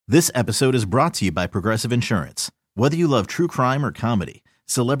This episode is brought to you by Progressive Insurance. Whether you love true crime or comedy,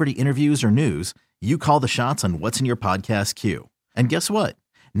 celebrity interviews or news, you call the shots on what's in your podcast queue. And guess what?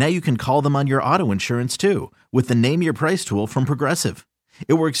 Now you can call them on your auto insurance too with the Name Your Price tool from Progressive.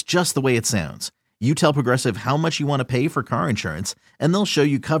 It works just the way it sounds. You tell Progressive how much you want to pay for car insurance, and they'll show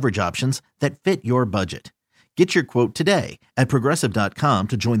you coverage options that fit your budget. Get your quote today at Progressive.com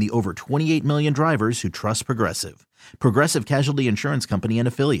to join the over 28 million drivers who trust Progressive. Progressive Casualty Insurance Company and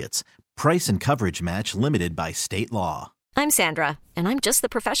Affiliates. Price and coverage match limited by state law. I'm Sandra, and I'm just the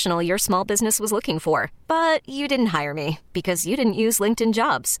professional your small business was looking for. But you didn't hire me because you didn't use LinkedIn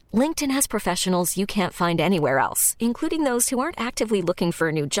Jobs. LinkedIn has professionals you can't find anywhere else, including those who aren't actively looking for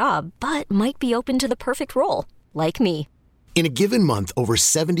a new job, but might be open to the perfect role, like me. In a given month, over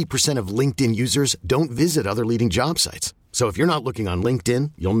 70% of LinkedIn users don't visit other leading job sites. So if you're not looking on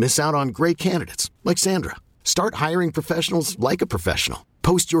LinkedIn, you'll miss out on great candidates like Sandra. Start hiring professionals like a professional.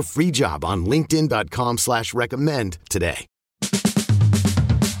 Post your free job on linkedin.com/recommend today. Oh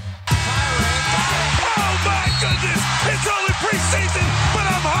my goodness! It's only preseason, but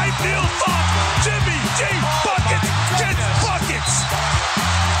I'm hyped. Neil Funk, Jimmy G buckets, gets buckets.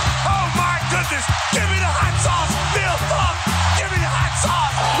 Oh my goodness! Give me the hot sauce, Neil Funk. Give me the hot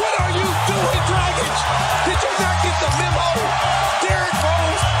sauce. What are you doing, Dragic? Did you not get the memo? Derrick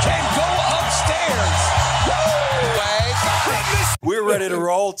Rose can go upstairs. We're ready to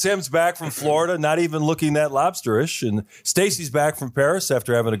roll. Tim's back from Florida, not even looking that lobsterish. And Stacy's back from Paris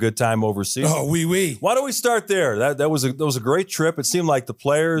after having a good time overseas. Oh, oui. Why don't we start there? That was a great trip. It seemed like the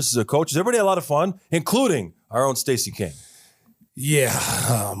players, the coaches, everybody had a lot of fun, including our own Stacey King.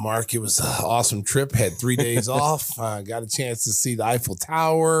 Yeah, Mark, it was an awesome trip. Had 3 days off. Got a chance to see the Eiffel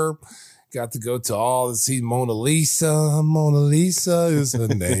Tower. Got to go to see Mona Lisa. Mona Lisa is her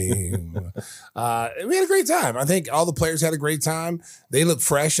name. We had a great time. I think all the players had a great time. They looked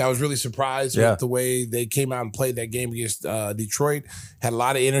fresh. I was really surprised with the way they came out and played that game against Detroit. Had a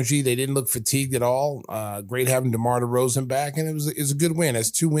lot of energy. They didn't look fatigued at all. Great having DeMar DeRozan back, and it was a good win.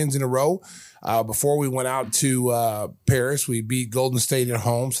 That's 2 wins in a row. Before we went out to Paris, we beat Golden State at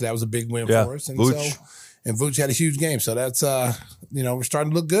home, so that was a big win for us. And Vooch had a huge game. So that's we're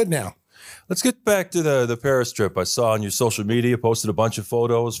starting to look good now. Let's get back to the Paris trip. I saw on your social media, posted a bunch of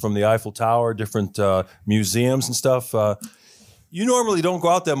photos from the Eiffel Tower, different museums and stuff. You normally don't go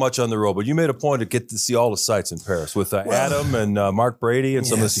out that much on the road, but you made a point to get to see all the sites in Paris with Adam and Mark Brady and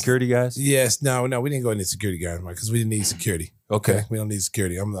some of the security guys. Yes. No, we didn't go into security guys, Mark, because we didn't need security. Okay. We don't need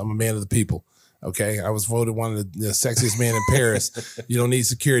security. I'm a man of the people. Okay, I was voted one of the sexiest men in Paris. You don't need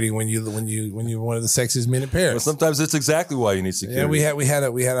security when you're one of the sexiest men in Paris. Well, sometimes that's exactly why you need security. Yeah,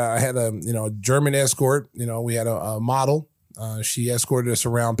 I had a German escort. We had a model. She escorted us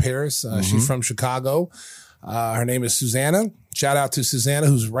around Paris. She's from Chicago. Her name is Susanna. Shout out to Susanna,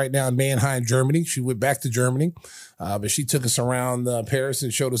 who's right now in Mannheim, Germany. She went back to Germany, but she took us around Paris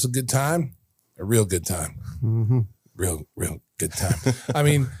and showed us a good time, a real good time, real good time. I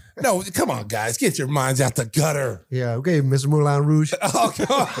mean. No, come on, guys. Get your minds out the gutter. Yeah, okay, Mr. Moulin Rouge. Oh,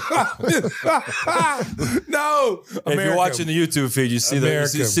 no. If you're watching the YouTube feed, you see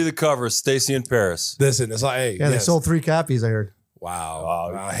the cover, Stacey in Paris. Listen, it's like, hey. Yeah, they sold 3 copies, I heard.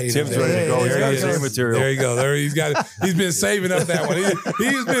 Wow. Tim's ready to go. He's got his material. There you go. He's been saving up that one.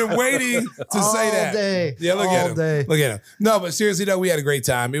 He's been waiting to say that. All day. Yeah, look at him. Look at him. No, but seriously, though, we had a great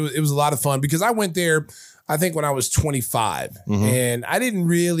time. It was a lot of fun because I went there, I think, when I was 25, and I didn't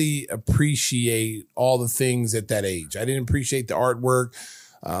really appreciate all the things at that age. I didn't appreciate the artwork,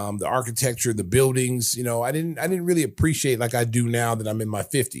 the architecture, the buildings. I didn't really appreciate like I do now that I'm in my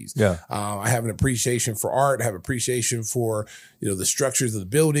 50s. Yeah, I have an appreciation for art. I have appreciation for the structures of the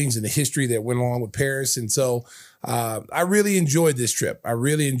buildings and the history that went along with Paris. And so I really enjoyed this trip.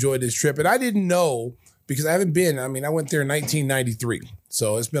 And I didn't know because I haven't been. I mean, I went there in 1993,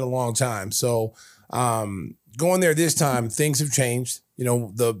 so it's been a long time. So. Going there this time, things have changed.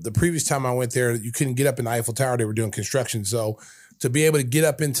 The previous time I went there, you couldn't get up in the Eiffel Tower. They were doing construction. So to be able to get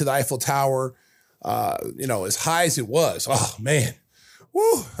up into the Eiffel Tower, as high as it was, oh man,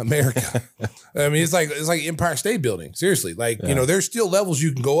 woo, America. I mean, it's like Empire State Building. Seriously. There's still levels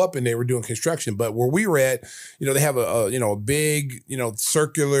you can go up and they were doing construction. But where we were at, they have a big,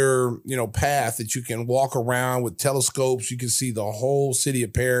 circular, path that you can walk around with telescopes. You can see the whole city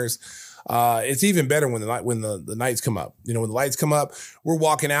of Paris. It's even better when the lights come up. When the lights come up, we're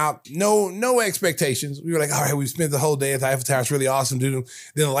walking out, no expectations. We were like, all right, we spent the whole day at the Eiffel Tower. It's really awesome, dude.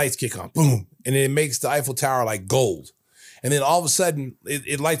 Then the lights kick on, boom, and it makes the Eiffel Tower like gold. And then all of a sudden,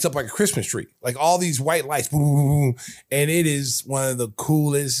 it lights up like a Christmas tree, like all these white lights, boom, boom, boom, and it is one of the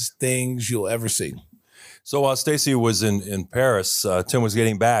coolest things you'll ever see. So while Stacey was in Paris, Tim was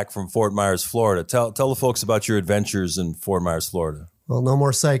getting back from Fort Myers, Florida. Tell the folks about your adventures in Fort Myers, Florida. Well, no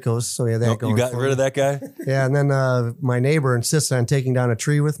more psychos, so yeah, that going. You got for rid me. of that guy? Yeah, and then my neighbor insisted on taking down a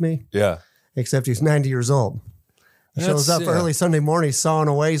tree with me, Yeah. except he's 90 years old. He shows up early Sunday morning, sawing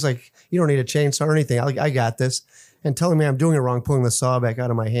away. He's like, "You don't need a chainsaw or anything. I got this." And telling me I'm doing it wrong, pulling the saw back out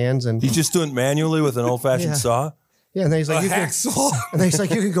of my hands. And He's just doing it manually with an old-fashioned Yeah. saw? yeah, and then he's like, A hacksaw. and then he's like,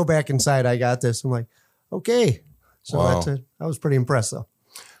 "You can go back inside. I got this." I'm like, "Okay." So Wow. that's it. I was pretty impressed, though.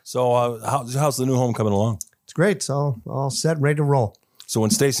 So how's the new home coming along? It's great. It's all set, ready to roll. So when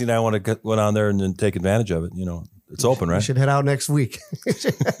Stacey and I want to went on there and then take advantage of it, it's open, We right? should head out next week.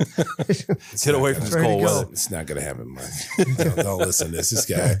 Get away from this ready to cold go. weather. It's not going to happen, Mike. Don't listen to this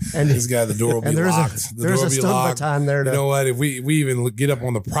guy. And- The door will be and there's a- locked. The there's door a will be stun locked. baton there to- You know what? If we even get up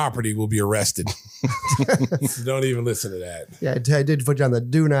on the property, we'll be arrested. So don't even listen to that. Yeah, I did put you on the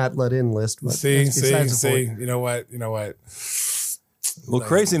do not let in list. But See. that's besides the point. You know what? Well,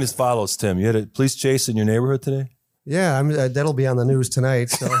 craziness follows, Tim. You had a police chase in your neighborhood today? Yeah, that'll be on the news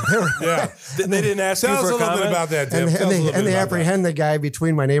tonight. So Yeah. They didn't ask Tell you us a for a little comment? bit about that, Tim. and Tell us a little bit they about apprehend the guy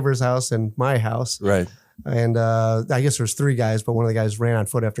between my neighbor's house and my house. Right. And I guess there's 3 guys, but one of the guys ran on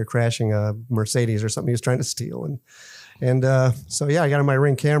foot after crashing a Mercedes or something he was trying to steal. And so yeah, I got on my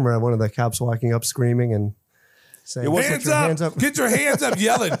Ring camera. One of the cops walking up screaming and saying, It wasn't- "Put your hands up." Get your hands up,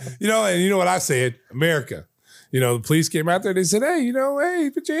 yelling. And you know what I said? America. The police came out there. They said, hey,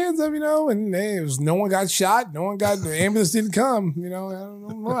 put your hands up, and hey, no one got shot. No one got, the ambulance didn't come. I don't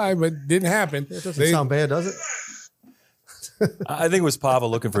know why, but it didn't happen. It doesn't sound bad, does it? I think it was Pava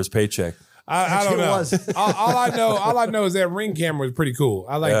looking for his paycheck. I don't It know. was. All I know is that Ring camera was pretty cool.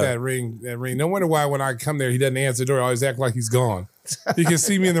 I like Yeah. that ring. No wonder why when I come there, he doesn't answer the door. I always act like he's gone. He can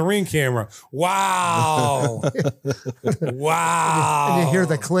see me in the Ring camera. Wow. Wow. And you hear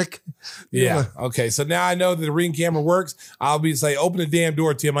the click. Yeah. Okay. So now I know that the Ring camera works. I'll be say, open the damn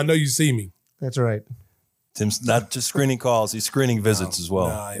door, Tim. I know you see me. That's right. Tim's not just screening calls; he's screening visits as well.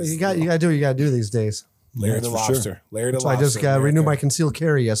 Well, you got to do what you got to do these days. Larry the That's for Lobster. sure. Larry the So I Lobster. just renewed my concealed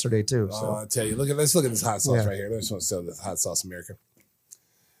carry yesterday too. Oh, So I tell you, let's look at this hot sauce Yeah. right here. Let's want to sell this hot sauce, America.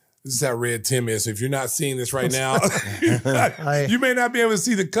 This is how red Tim is. So if you're not seeing this right now, you may not be able to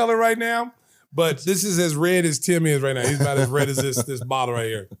see the color right now, but this is as red as Tim is right now. He's about as red as this bottle right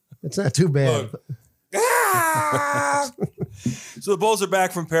here. it's not too bad. Look. Ah! So the Bulls are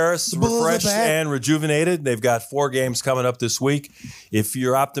back from Paris, Bulls are refreshed back. and rejuvenated. They've got 4 games coming up this week. If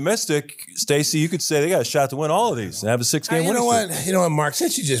you're optimistic, Stacey, you could say they got a shot to win all of these and have a 6-game You winning know streak. what? You know what, Mark?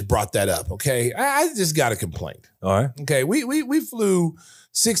 Since you just brought that up, okay, I just got a complaint. All right. Okay, we flew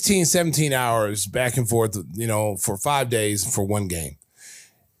 16, 17 hours back and forth, for 5 days for one game.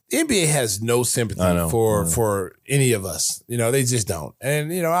 The NBA has no sympathy I know. for any of us. They just don't.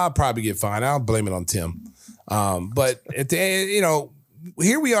 And, I'll probably get fined. I'll blame it on Tim. But at the end,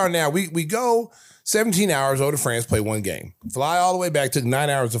 here we are now. We go 17 hours over to France, play one game. Fly all the way back. Took 9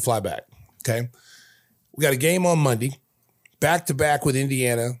 hours to fly back. Okay. We got a game on Monday, back to back with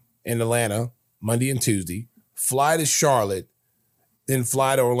Indiana and Atlanta, Monday and Tuesday. Fly to Charlotte, then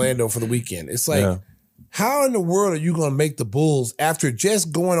fly to Orlando for the weekend. It's like, Yeah. how in the world are you going to make the Bulls after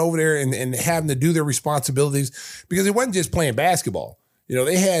just going over there and having to do their responsibilities? Because it wasn't just playing basketball.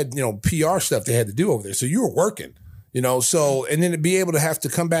 They had, PR stuff they had to do over there. So you were working, so, and then to be able to have to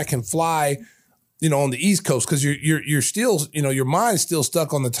come back and fly, on the East Coast, because you're still, your mind's still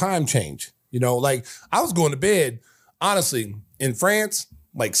stuck on the time change. Like I was going to bed, honestly, in France,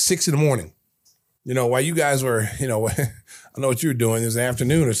 like 6 a.m. While you guys were, I know what you were doing. It was the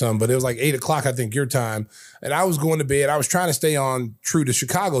afternoon or something, but it was like 8 o'clock, I think, your time. And I was going to bed. I was trying to stay on true to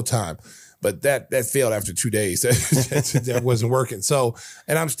Chicago time, but that failed after 2 days. That wasn't working. So,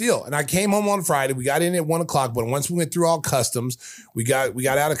 and I came home on Friday. We got in at 1 o'clock, but once we went through all customs, we got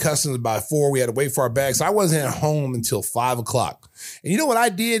out of customs by 4. We had to wait for our bags. So I wasn't at home until 5 o'clock. And you know what I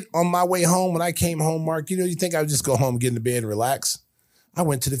did on my way home when I came home, Mark? You think I would just go home, get into bed and relax? I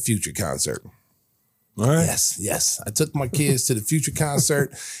went to the Future concert. All right. Yes. I took my kids to the Future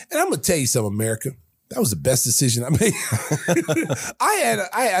concert. And I'm going to tell you something, America. That was the best decision I made.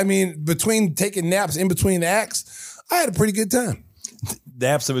 I mean, between taking naps in between acts, I had a pretty good time.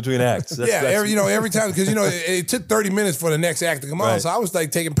 Naps in between acts. Every time, because, it took 30 minutes for the next act to come on. Right. So I was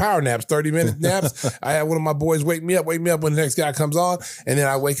like taking power naps, 30-minute naps. I had one of my boys wake me up when the next guy comes on, and then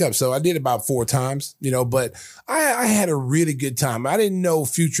I wake up. So I did about 4 times, but I had a really good time. I didn't know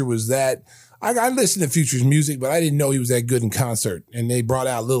Future was that. I listened to Future's music, but I didn't know he was that good in concert. And they brought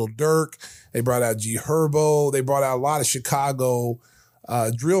out Lil Durk. They brought out G Herbo. They brought out a lot of Chicago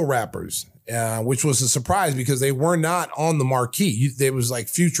drill rappers. which was a surprise because they were not on the marquee. They was like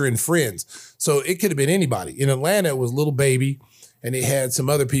Future and Friends. So it could have been anybody. In Atlanta, it was Lil Baby, and they had some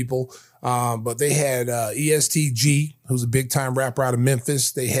other people. But they had ESTG, who's a big-time rapper out of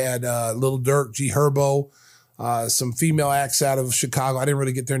Memphis. They had Lil Durk, G Herbo, some female acts out of Chicago. I didn't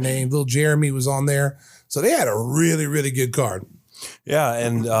really get their name. Lil Jeremy was on there. So they had a really, really good card. Yeah,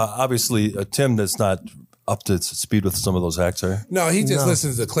 and obviously Tim that's not up to speed with some of those acts, are you? No, he just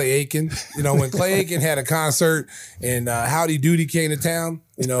listens to Clay Aiken. You know, when Clay Aiken had a concert and Howdy Doody came to town,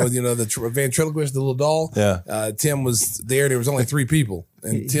 the ventriloquist, the little doll. Yeah. Tim was there. There was only 3 people,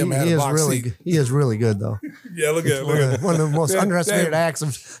 and Tim had a box seat. He is really good, though. Yeah, look at one of the most underestimated acts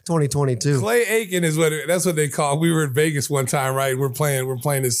of 2022. Clay Aiken is that's what they call. We were in Vegas one time, right? We're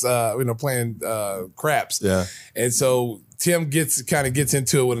playing this, playing craps. Yeah, and so Tim gets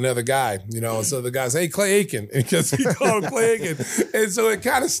into it with another guy, and so the guy says, "Hey, Clay Aiken," because he called him Clay Aiken, and so it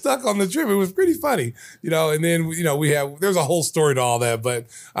kind of stuck on the trip. It was pretty funny, and then there's a whole story to all that, but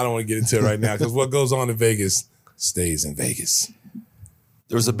I don't want to get into it right now because what goes on in Vegas stays in Vegas.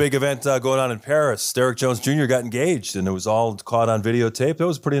 There was a big event going on in Paris. Derek Jones Jr. got engaged, and it was all caught on videotape. That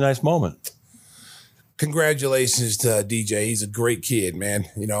was a pretty nice moment. Congratulations to DJ. He's a great kid, man.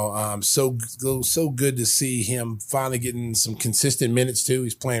 So good to see him finally getting some consistent minutes too.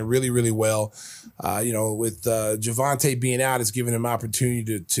 He's playing really, really well. With Javonte being out, it's giving him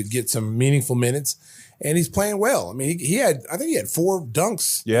opportunity to get some meaningful minutes. And he's playing well. I mean, I think he had 4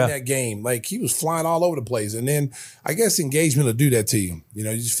 dunks in that game. Like, he was flying all over the place. And then I guess engagement will do that to you. You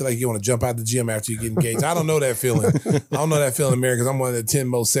just feel like you want to jump out the gym after you get engaged. I don't know that feeling. I don't know that feeling, America, because I'm one of the 10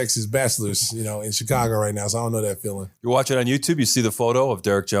 most sexiest bachelors, in Chicago right now. So I don't know that feeling. You're watching on YouTube. You see the photo of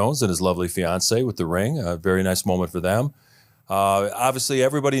Derek Jones and his lovely fiance with the ring. A very nice moment for them. Obviously,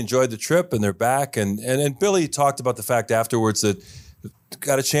 everybody enjoyed the trip, and they're back. And Billy talked about the fact afterwards that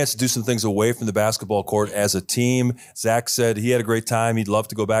got a chance to do some things away from the basketball court as a team. Zach said he had a great time. He'd love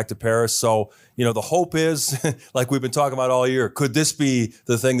to go back to Paris. So, the hope is, like we've been talking about all year, could this be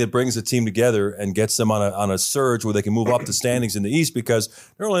the thing that brings the team together and gets them on a surge where they can move up the standings in the East, because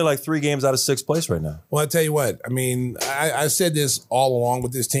they're only like 3 games out of 6th place right now. Well, I tell you what, I mean, I said this all along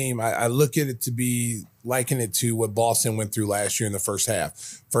with this team. I look at it to be liken it to what Boston went through last year in the first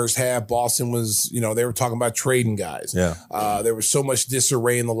half. First half, Boston was, they were talking about trading guys. Yeah. There was so much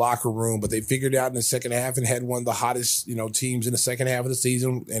disarray in the locker room, but they figured it out in the second half and had one of the hottest, teams in the second half of the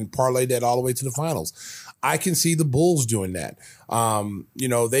season and parlayed that all the way to the finals. I can see the Bulls doing that.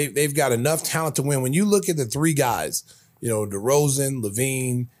 They've got enough talent to win. When you look at the 3 guys, DeRozan,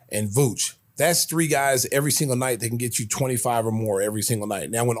 Levine, and Vooch, that's 3 guys every single night that can get you 25 or more every single night.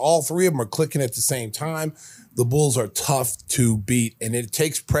 Now, when all 3 of them are clicking at the same time, the Bulls are tough to beat, and it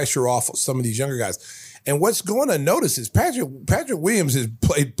takes pressure off of some of these younger guys. And what's going to notice is Patrick Williams has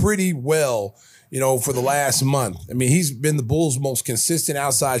played pretty well, for the last month. I mean, he's been the Bulls' most consistent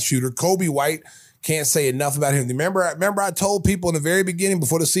outside shooter. Kobe White, can't say enough about him. Remember I told people in the very beginning,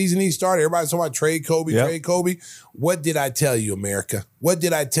 before the season even started, everybody's talking about trade Kobe, trade Kobe. What did I tell you, America? What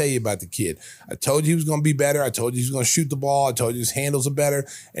did I tell you about the kid? I told you he was going to be better. I told you he was going to shoot the ball. I told you his handles are better.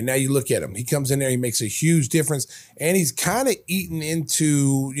 And now you look at him. He comes in there, he makes a huge difference. And he's kind of eaten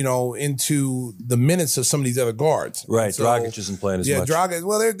into the minutes of some of these other guards. Right. So, Dragic isn't playing as much. Yeah, Dragic.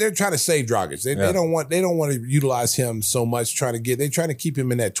 Well, they're trying to save Dragic. They don't want to utilize him so much. They're trying to keep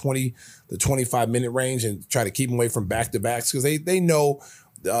him in that 20 to 25-minute range and try to keep him away from back-to-backs, because they know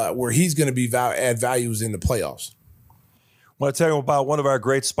where he's going to be add values in the playoffs. I want to tell you about one of our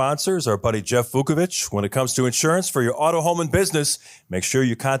great sponsors, our buddy Jeff Vukovich. When it comes to insurance for your auto, home, and business, make sure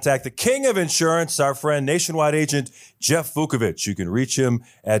you contact the king of insurance, our friend, nationwide agent Jeff Vukovich. You can reach him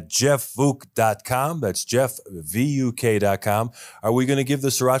at jeffvuk.com. That's jeffvuk.com. Are we going to give the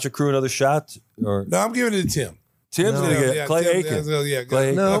Sriracha crew another shot? Or? No, I'm giving it to Tim. Tim's going to get Clay Aiken. Clay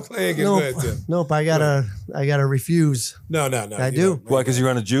Aiken. Nope. Clay Aiken. Go ahead, Tim. Nope. I gotta refuse. No. I do. Why? Because you're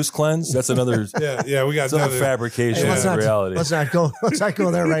on a juice cleanse? That's another. Yeah. We got another fabrication of reality. Let's not go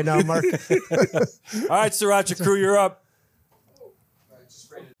there right now, Mark. All right, Sriracha crew, you're up.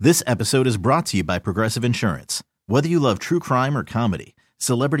 This episode is brought to you by Progressive Insurance. Whether you love true crime or comedy,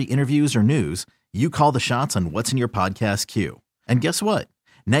 celebrity interviews or news, you call the shots on what's in your podcast queue. And guess what?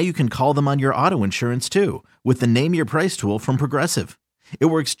 Now you can call them on your auto insurance too, with the Name Your Price tool from Progressive. It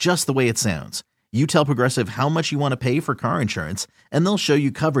works just the way it sounds. You tell Progressive how much you want to pay for car insurance, and they'll show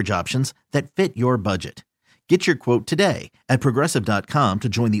you coverage options that fit your budget. Get your quote today at Progressive.com to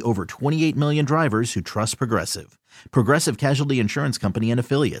join the over 28 million drivers who trust Progressive. Progressive Casualty Insurance Company and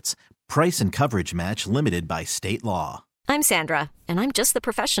Affiliates. Price and coverage match limited by state law. I'm Sandra, and I'm just the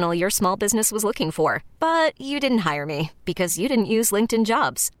professional your small business was looking for. But you didn't hire me because you didn't use LinkedIn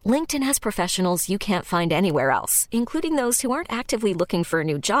Jobs. LinkedIn has professionals you can't find anywhere else, including those who aren't actively looking for a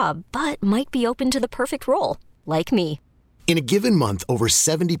new job, but might be open to the perfect role, like me. In a given month, over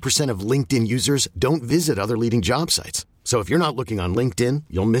 70% of LinkedIn users don't visit other leading job sites. So if you're not looking on LinkedIn,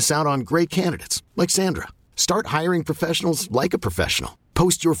 you'll miss out on great candidates like Sandra. Start hiring professionals like a professional.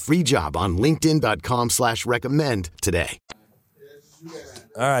 Post your free job on linkedin.com/recommend today.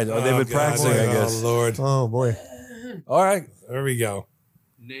 All right. They've been practicing, I guess. Oh, Lord. Oh boy. All right. There we go.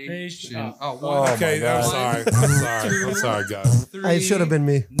 Nation. Okay, I'm sorry, guys. It should have been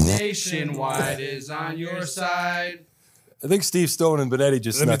me. Nationwide is on your side. I think Steve Stone and Benetti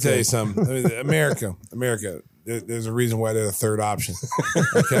just Let me snuck tell in. you something. America. There's a reason why they're the third option.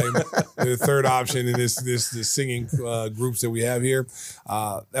 Okay, they're the third option in this singing groups that we have here.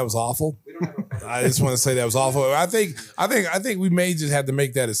 That was awful. I just want to say that was awful. I think we may just have to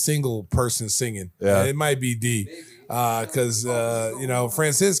make that a single person singing. Yeah. It might be D. Because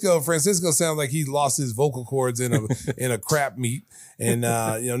Francisco sounds like he lost his vocal cords in a crap meat, and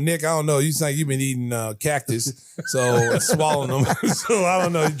Nick, I don't know, you sound like you've been eating cactus, so swallowing them. So I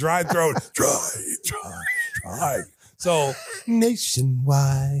don't know, dry throat, dry. So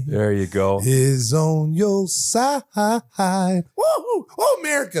nationwide, There you go. is on your side. Woo! Oh,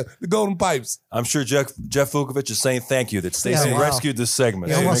 America, the Golden Pipes. I'm sure Jeff Vukovic is saying thank you that Stacey Yeah, wow. rescued this segment.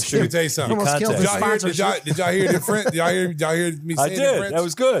 Yeah, So almost make sure Let me you tell you something. Almost killed contact. his sponsorship. Did y'all hear the French? Did y'all hear me I say did. the French? That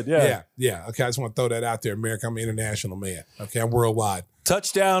was good. Yeah. Yeah. Okay, I just want to throw that out there, America. I'm an international man. Okay, I'm worldwide.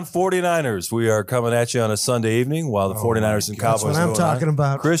 Touchdown 49ers. We are coming at you on a Sunday evening while the 49ers and Cowboys That's what I'm going talking on.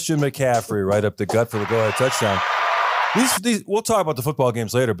 about. Christian McCaffrey right up the gut for the go-ahead touchdown. These we'll talk about the football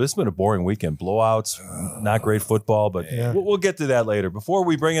games later, but it's been a boring weekend. Blowouts, not great football, but we'll get to that later. Before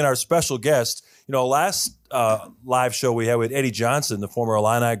we bring in our special guest, last live show we had with Eddie Johnson, the former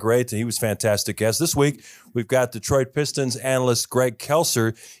Illini great, and he was a fantastic guest. This week, we've got Detroit Pistons analyst Greg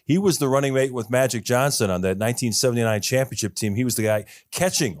Kelser. He was the running mate with Magic Johnson on that 1979 championship team. He was the guy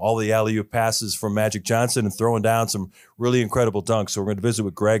catching all the alley-oop passes from Magic Johnson and throwing down some really incredible dunks. So we're going to visit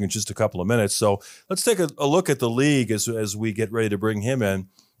with Greg in just a couple of minutes. So let's take a look at the league as we get ready to bring him in.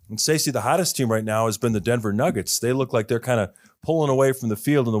 And Stacey, the hottest team right now has been the Denver Nuggets. They look like they're kind of pulling away from the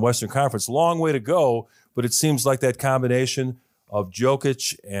field in the Western Conference. Long way to go, but it seems like that combination of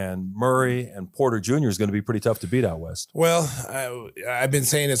Jokic and Murray and Porter Jr. is going to be pretty tough to beat out west. Well, I've been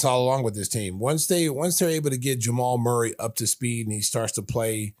saying this all along with this team. Once they're able to get Jamal Murray up to speed and he starts to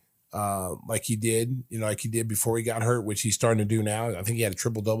play like he did before he got hurt, which he's starting to do now. I think he had a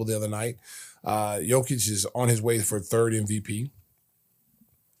triple-double the other night. Jokic is on his way for third MVP.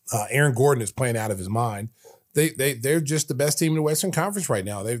 Aaron Gordon is playing out of his mind. They're just the best team in the Western Conference right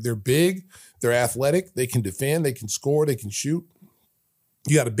now. They're big, they're athletic, they can defend, they can score, they can shoot.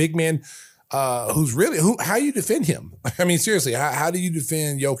 You got a big man how you defend him? I mean, seriously, how do you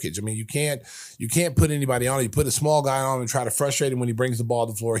defend Jokic? I mean, you can't put anybody on him. You put a small guy on him and try to frustrate him when he brings the ball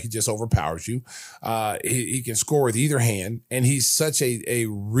to the floor. He just overpowers you. He can score with either hand, and he's such a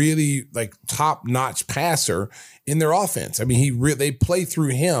really top-notch passer in their offense. I mean, they play through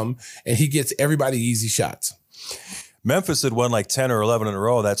him, and he gets everybody easy shots. Memphis had won like 10 or 11 in a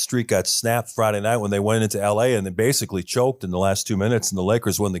row. That streak got snapped Friday night when they went into L.A. and they basically choked in the last 2 minutes, and the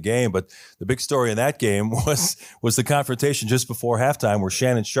Lakers won the game. But the big story in that game was the confrontation just before halftime where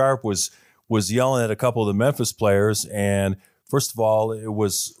Shannon Sharpe was yelling at a couple of the Memphis players. And first of all,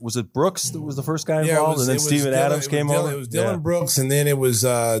 was it Brooks that was the first guy involved? And then Steven Adams came over? It was Dylan Brooks, and then it was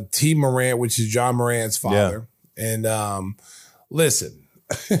T. Morant, which is John Morant's father. Yeah. And listen,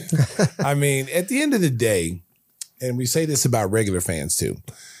 I mean, at the end of the day, and we say this about regular fans too,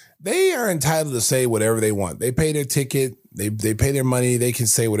 they are entitled to say whatever they want. They pay their ticket. They pay their money. They can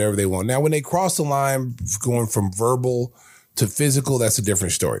say whatever they want. Now, when they cross the line going from verbal to physical, that's a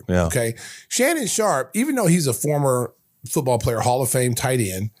different story. Yeah. Okay. Shannon Sharpe, even though he's a former football player, Hall of Fame tight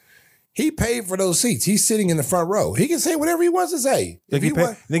end, he paid for those seats. He's sitting in the front row. He can say whatever he wants to say. You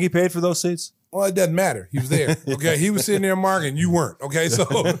think he paid for those seats? Well, it doesn't matter. He was there. Okay. He was sitting there marking. You weren't. Okay. So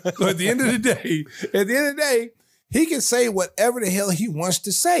at the end of the day, he can say whatever the hell he wants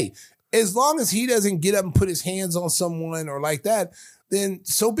to say. As long as he doesn't get up and put his hands on someone or like that, then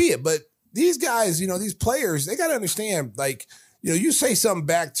so be it. But these guys, these players, they got to understand, you say something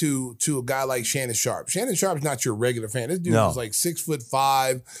back to a guy like Shannon Sharpe. Shannon Sharpe's not your regular fan. This dude is like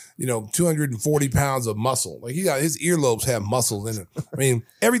 6'5", 240 pounds of muscle. Like his earlobes have muscle in it. I mean,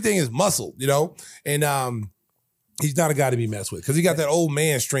 everything is muscle, and he's not a guy to be messed with because he got that old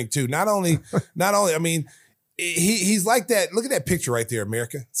man strength too. Not only, I mean, he's like that. Look at that picture right there,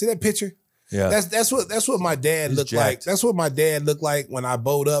 America. See that picture? Yeah. That's what my dad looked jacked. like. That's what my dad looked like when I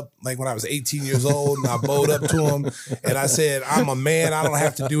bowed up, like when I was 18 years old, and I bowed up to him, and I said, "I'm a man. I don't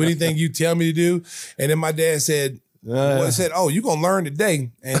have to do anything you tell me to do." And then my dad said, said, "Oh, you gonna learn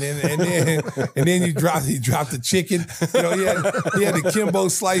today," and then he dropped the chicken. You know, he had the Kimbo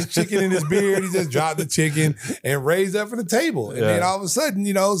sliced chicken in his beard. He just dropped the chicken and raised up for the table. And then all of a sudden,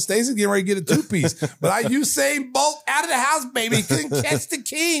 you know, Stacey getting ready to get a 2-piece. But Usain Bolt out of the house, baby. Couldn't catch the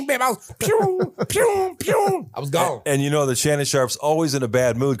king, baby. I was pew, pew, pew. I was gone. And you know that Shannon Sharp's always in a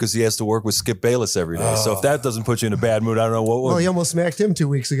bad mood because he has to work with Skip Bayless every day. So if that doesn't put you in a bad mood, I don't know what would. Well, he almost smacked him 2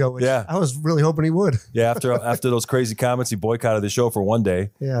 weeks ago. Which I was really hoping he would. Yeah, after those crazy comments, he boycotted the show for one day.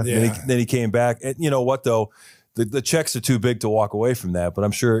 Yeah. Then he came back. And you know what, though? The checks are too big to walk away from that. But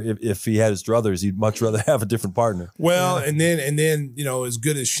I'm sure if he had his druthers, he'd much rather have a different partner. Well, and then, you know, as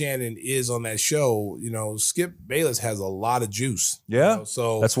good as Shannon is on that show, you know, Skip Bayless has a lot of juice. Yeah. You know,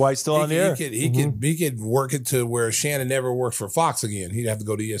 so that's why he's still on the air. He could work it to where Shannon never worked for Fox again. He'd have to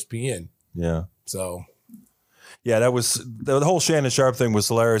go to ESPN. Yeah. So. Yeah, that was the whole Shannon Sharp thing was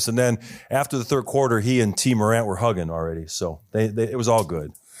hilarious. And then after the third quarter, he and T. Morant were hugging already. So it was all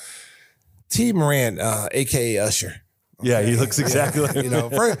good. T. Morant, a.k.a. Usher. Okay. Yeah, he looks exactly like you know.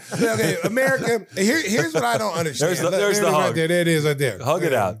 Okay, America. Here's what I don't understand. There's the hug. Right there. There it is right there. Hug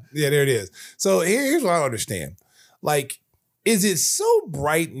it out. Yeah, there it is. So here's what I don't understand. Like, is it so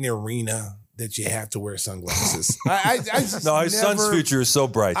bright in the arena that you have to wear sunglasses? I just no, his son's future is so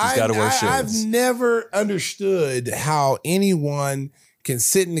bright. He's got to wear shades. I've never understood how anyone can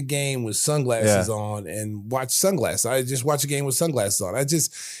sit in the game with sunglasses on and watch sunglasses. I just watch a game with sunglasses on. Is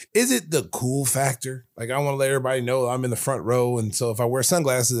it the cool factor? Like, I want to let everybody know I'm in the front row, and so if I wear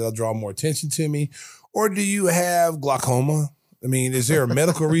sunglasses, they'll draw more attention to me. Or do you have glaucoma? I mean, is there a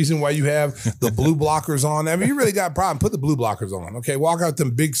medical reason why you have the blue blockers on? I mean, you really got a problem. Put the blue blockers on. Okay, walk out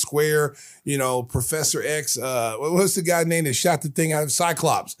them big square, you know, Professor X. What's the guy name that shot the thing out of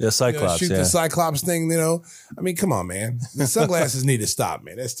Cyclops? Yeah, Cyclops. Shoot the Cyclops thing, you know. I mean, come on, man. The sunglasses need to stop,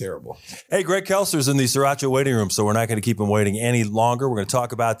 man. That's terrible. Hey, Greg Kelser's in the Sriracha waiting room, so we're not going to keep him waiting any longer. We're going to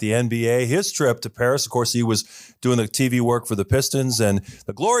talk about the NBA, his trip to Paris. Of course, he was doing the TV work for the Pistons and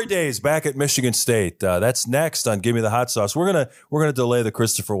the glory days back at Michigan State. That's next on Give Me the Hot Sauce. We're gonna delay the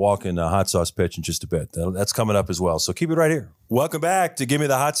Christopher Walken hot sauce pitch in just a bit. That's coming up as well. So keep it right here. Welcome back to Give Me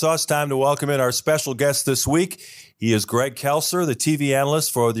the Hot Sauce. Time to welcome in our special guest this week. He is Greg Kelser, the TV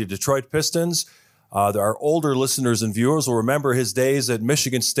analyst for the Detroit Pistons. Our older listeners and viewers will remember his days at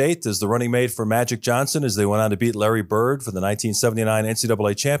Michigan State as the running mate for Magic Johnson as they went on to beat Larry Bird for the 1979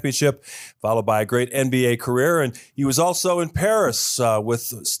 NCAA championship, followed by a great NBA career. And he was also in Paris with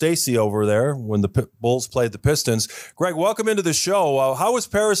Stacey over there when the Bulls played the Pistons. Greg, welcome into the show. How was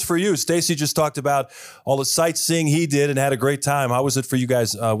Paris for you? Stacey just talked about all the sightseeing he did and had a great time. How was it for you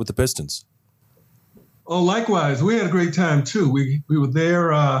guys with the Pistons? Oh, likewise. We had a great time, too. We were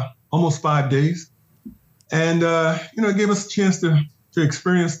there almost 5 days. And, it gave us a chance to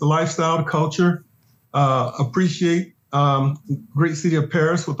experience the lifestyle, the culture, appreciate great city of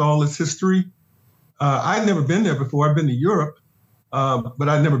Paris with all its history. I'd never been there before. I've been to Europe, but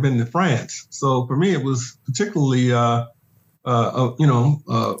I'd never been to France. So for me, it was particularly, a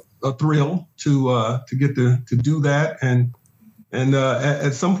thrill to get to do that. And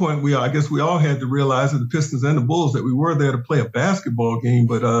at some point, I guess we all had to realize that the Pistons and the Bulls that we were there to play a basketball game,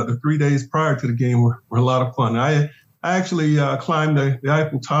 but the 3 days prior to the game were a lot of fun. I actually climbed the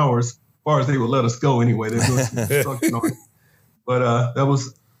Eiffel Tower as far as they would let us go anyway. They doing some construction on it. But that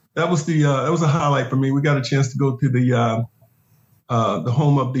was a highlight for me. We got a chance to go to the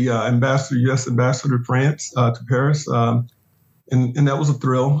home of the U.S. ambassador to France, to Paris, and that was a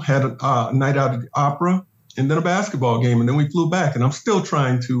thrill. Had a night out at the opera. And then a basketball game, and then we flew back. And I'm still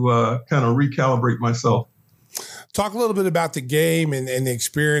trying to kind of recalibrate myself. Talk a little bit about the game and the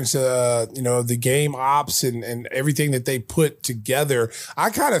experience, the game ops and everything that they put together.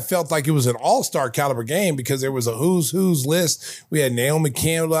 I kind of felt like it was an all-star caliber game because there was a who's list. We had Naomi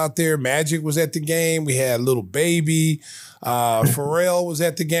Campbell out there. Magic was at the game. We had Little Baby. Pharrell was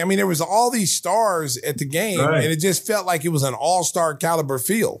at the game. I mean, there was all these stars at the game, right. And it just felt like it was an all-star caliber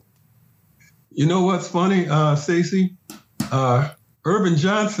feel. You know what's funny, Stacey? Urban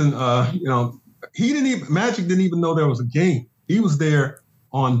Johnson, Magic didn't even know there was a game. He was there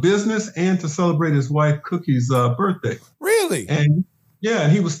on business and to celebrate his wife Cookie's birthday. Really? And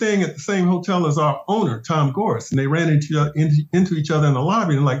he was staying at the same hotel as our owner, Tom Gorse, and they ran into each other in the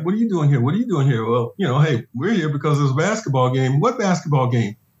lobby and like, what are you doing here? What are you doing here? Well, hey, we're here because there's a basketball game. What basketball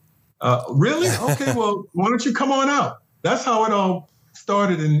game? Really? Okay, well, why don't you come on out? That's how it all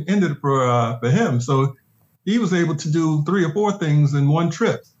started and ended for him. So he was able to do 3 or 4 things in one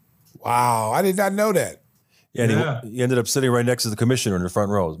trip. Wow, I did not know that. Yeah, and he ended up sitting right next to the commissioner in the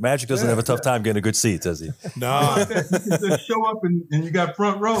front row. Magic doesn't have a tough time getting a good seat, does he? No. You just show up and you got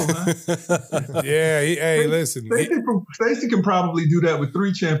front row, huh? Yeah. Hey, listen. Stacey can probably do that with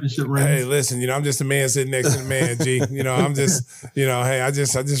 3 championship rings. Hey, listen, I'm just a man sitting next to the man, G. I'm just, hey, I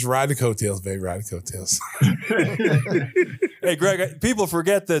just ride the coattails, baby, ride the coattails. Hey, Greg, people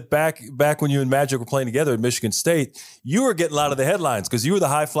forget that back when you and Magic were playing together at Michigan State, you were getting a lot of the headlines because you were the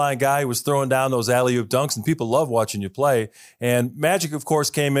high-flying guy who was throwing down those alley-oop dunks, and people love watching you play. And Magic, of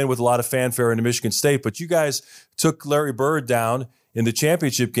course, came in with a lot of fanfare into Michigan State, but you guys took Larry Bird down in the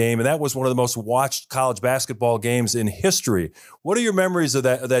championship game, and that was one of the most watched college basketball games in history. What are your memories of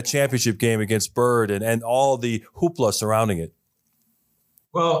that championship game against Bird and all the hoopla surrounding it?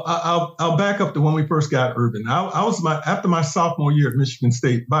 Well, I'll back up to when we first got Urban. After my sophomore year at Michigan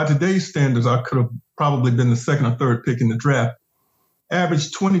State. By today's standards, I could have probably been the 2nd or 3rd pick in the draft.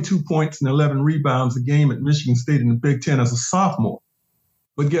 Averaged 22 points and 11 rebounds a game at Michigan State in the Big Ten as a sophomore.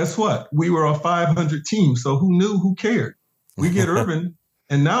 But guess what? We were a 500 team, so who knew? Who cared? We get Urban,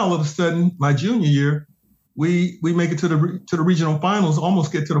 and now all of a sudden, my junior year, we make it to the regional finals,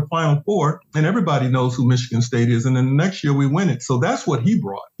 almost get to the Final Four, and everybody knows who Michigan State is. And then the next year we win it. So that's what he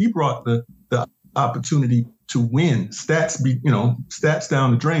brought. He brought the opportunity to win. Stats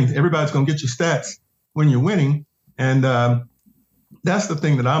down the drain. Everybody's going to get your stats when you're winning. And that's the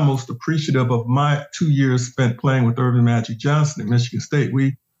thing that I'm most appreciative of my 2 years spent playing with Earvin Magic Johnson at Michigan State.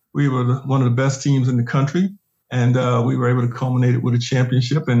 We were one of the best teams in the country, and we were able to culminate it with a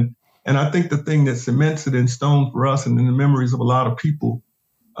championship. And I think the thing that cements it in stone for us and in the memories of a lot of people,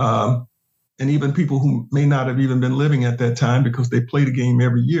 and even people who may not have even been living at that time because they played a game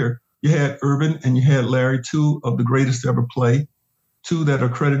every year, you had Urban and you had Larry, 2 of the greatest to ever play, 2 that are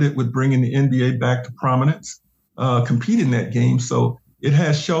credited with bringing the NBA back to prominence, compete in that game. So it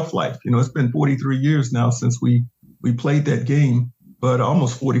has shelf life. It's been 43 years now since we played that game, but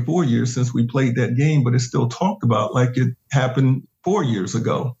almost 44 years since we played that game, but it's still talked about like it happened 4 years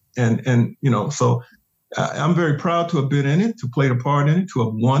ago. And so I'm very proud to have been in it, to play a part in it, to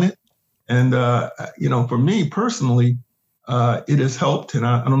have won it. And, for me personally, it has helped. And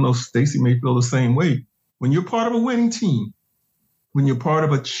I don't know if Stacey may feel the same way. When you're part of a winning team, when you're part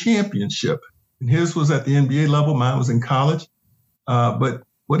of a championship, and his was at the NBA level, mine was in college. But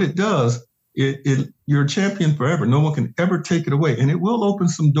what it does, you're a champion forever. No one can ever take it away. And it will open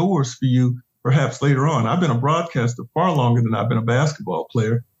some doors for you perhaps later on. I've been a broadcaster far longer than I've been a basketball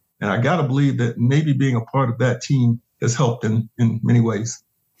player. And I got to believe that maybe being a part of that team has helped in many ways.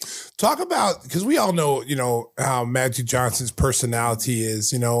 Talk about, because we all know, how Magic Johnson's personality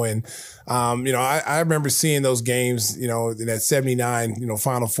is, and, I remember seeing those games, in that 79,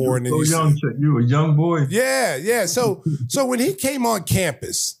 Final Four. And then you were a young boy. Yeah. So when he came on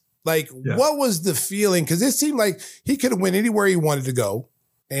campus, what was the feeling? Because it seemed like he could have went anywhere he wanted to go.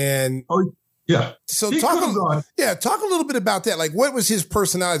 And yeah. So talk a little bit about that. Like, what was his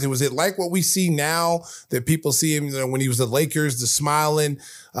personality? Was it like what we see now that people see him when he was at the Lakers, the smiling,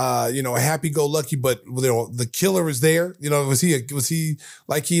 a happy-go-lucky, but the killer is there? Was he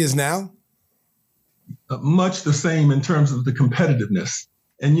like he is now? Much the same in terms of the competitiveness.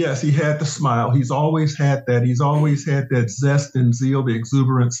 And yes, he had the smile. He's always had that. He's always had that zest and zeal, the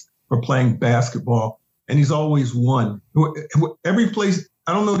exuberance for playing basketball. And he's always won. Every place.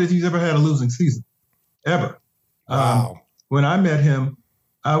 I don't know that he's ever had a losing season, ever. Wow. When I met him,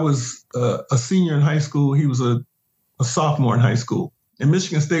 I was a senior in high school. He was a sophomore in high school. And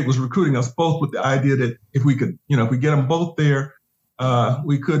Michigan State was recruiting us both with the idea that if we could, if we get them both there,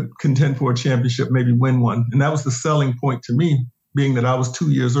 we could contend for a championship, maybe win one. And that was the selling point to me, being that I was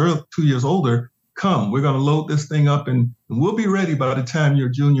 2 years older. Come, we're going to load this thing up and we'll be ready by the time you're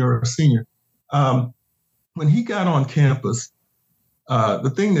a junior or a senior. When he got on campus,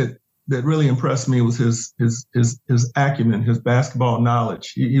 the thing that really impressed me was his acumen, his basketball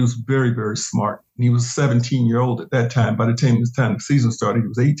knowledge. He was very, very smart. And he was 17-year-old at that time. By the time the season started, he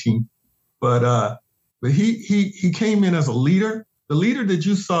was 18. But he came in as a leader. The leader that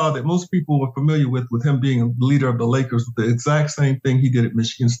you saw that most people were familiar with him being a leader of the Lakers, the exact same thing he did at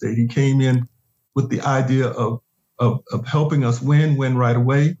Michigan State. He came in with the idea of helping us win right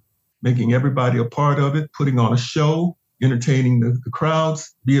away, making everybody a part of it, putting on a show, entertaining the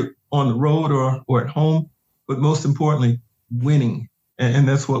crowds, be it on the road or at home, but most importantly, winning. And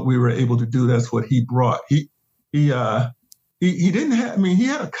that's what we were able to do. That's what he brought. He didn't have, he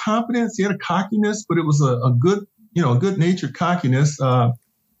had a confidence, he had a cockiness, but it was a good-natured cockiness.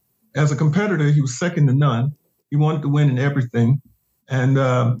 As a competitor, he was second to none. He wanted to win in everything. And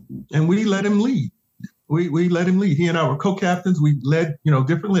we let him lead. we let him lead. He and I were co-captains. We led,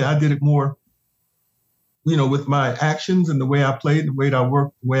 differently. I did it more, with my actions and the way I played, the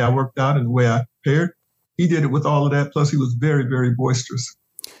way I worked out, and the way I prepared. He did it with all of that. Plus, he was very, very boisterous.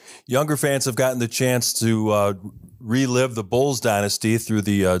 Younger fans have gotten the chance to relive the Bulls dynasty through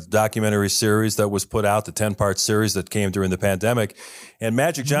the documentary series that was put out, the 10-part series that came during the pandemic. And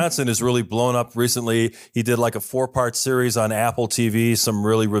Magic Johnson has really blown up recently. He did like a 4-part series on Apple TV, some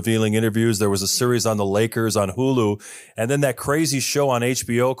really revealing interviews. There was a series on the Lakers on Hulu. And then that crazy show on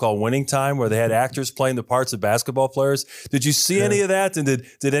HBO called Winning Time, where they had actors playing the parts of basketball players. Did you see any of that? And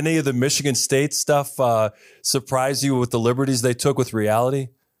did any of the Michigan State stuff surprise you with the liberties they took with reality?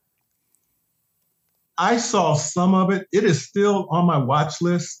 I saw some of it. It is still on my watch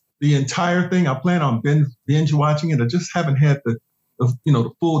list. The entire thing. I plan on binge watching it. I just haven't had the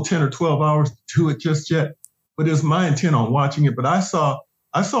full 10 or 12 hours to do it just yet. But it's my intent on watching it. But I saw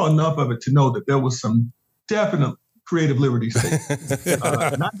enough of it to know that there was some definite creative liberties taken.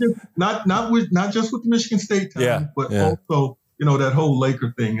 Not just with the Michigan State time, but also that whole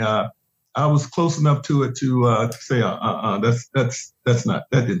Laker thing. I was close enough to it to say that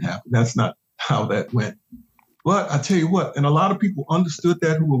didn't happen. That's not how that went. But I tell you what, and a lot of people understood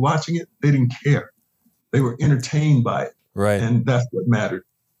that who were watching it. They didn't care. They were entertained by it. Right. And that's what mattered.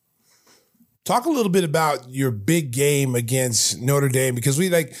 Talk a little bit about your big game against Notre Dame, because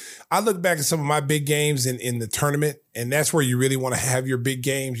I look back at some of my big games in the tournament, and that's where you really want to have your big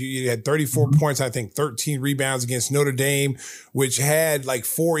games. You had 34 points, I think 13 rebounds against Notre Dame, which had like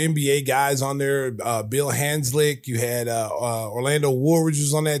 4 NBA guys on there. Bill Hanslick, you had Orlando Woolridge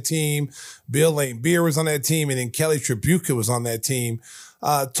was on that team, Bill Lane Beer was on that team, and then Kelly Tribuca was on that team.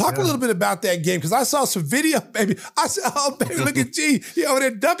 Talk a little bit about that game, because I saw some video, baby. I said, oh, baby, look at G. He over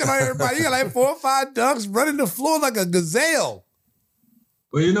there dunking on everybody. He got like 4 or 5 dunks, running the floor like a gazelle.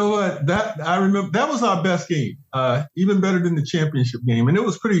 Well, you know what? I remember that was our best game, even better than the championship game. And it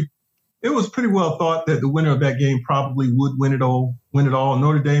was pretty well thought that the winner of that game probably would win it all.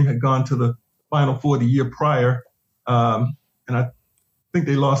 Notre Dame had gone to the Final Four the year prior. And I think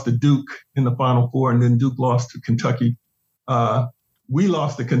they lost to Duke in the Final Four, and then Duke lost to Kentucky. We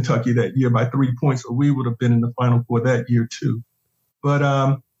lost to Kentucky that year by 3 points, or we would have been in the Final Four that year too.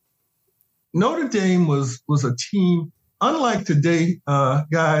 But Notre Dame was a team, unlike today,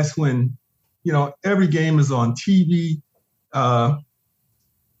 guys, when every game is on TV all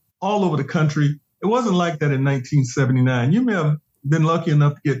over the country. It wasn't like that in 1979. You may have been lucky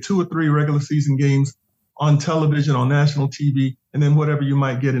enough to get 2 or 3 regular season games on television, on national TV, and then whatever you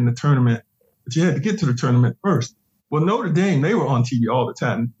might get in the tournament. But you had to get to the tournament first. Well, Notre Dame, they were on TV all the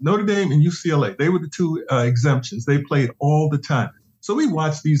time. Notre Dame and UCLA, they were the 2 exemptions. They played all the time. So we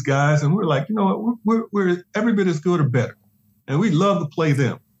watched these guys, and we're like, you know what, we're every bit as good or better. And we love to play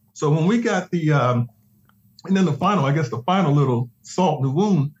them. So when we got and then the final little salt in the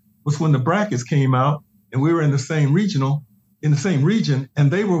wound was when the brackets came out, and we were in the same region, and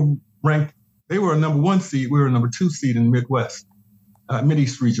they were ranked, they were a number 1 seed, we were a number 2 seed in the Midwest,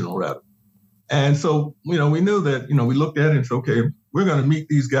 Mideast Regional rather. And so, we knew that, we looked at it and said, okay, we're going to meet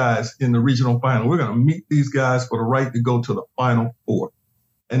these guys in the regional final. We're going to meet these guys for the right to go to the Final Four.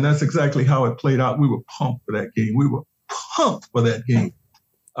 And that's exactly how it played out. We were pumped for that game.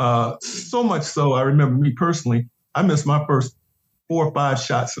 So much so, I remember me personally, I missed my first 4 or 5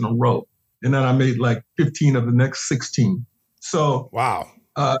 shots in a row. And then I made like 15 of the next 16. So, wow.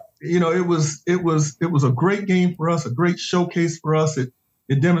 It was a great game for us, a great showcase for us.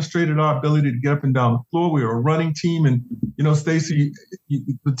 It demonstrated our ability to get up and down the floor. We were a running team. And, Stacey,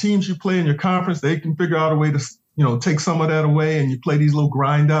 the teams you play in your conference, they can figure out a way to, take some of that away, and you play these little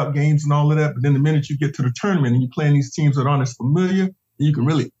grind out games and all of that. But then the minute you get to the tournament and you're playing these teams that aren't as familiar, you can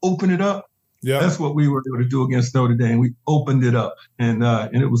really open it up. Yeah. That's what we were able to do against Notre Dame. We opened it up, and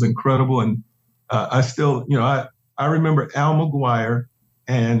it was incredible. And I still, I remember Al McGuire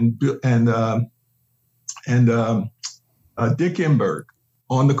and Dick Enberg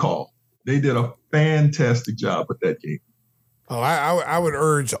on the call. They did a fantastic job with that game. Oh, I would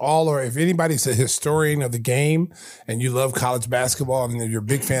urge if anybody's a historian of the game and you love college basketball and you're a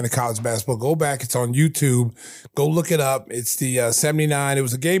big fan of college basketball, go back. It's on YouTube. Go look it up. It's the 79. It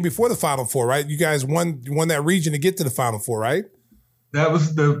was a game before the Final Four, right? You guys won that region to get to the Final Four, right? That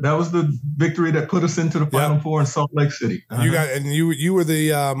was the victory that put us into the Final Four in Salt Lake City. You were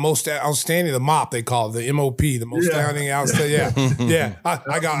the most outstanding, the MOP they call it, the MOP, the most outstanding. Yeah.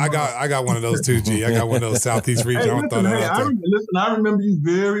 I got one of those too, G. I got one of those Southeast region. I remember you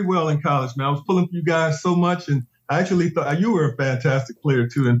very well in college, man. I was pulling for you guys so much, and I actually thought you were a fantastic player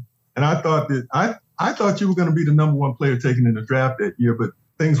too. And I thought that I thought you were going to be the number 1 player taken in the draft that year, but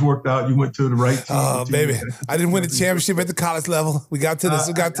things worked out. You went to the right team. Oh, baby. I didn't win the championship at the college level. We got to this.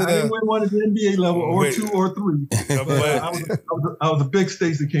 I didn't win one at the NBA level or 2 or 3. I was a big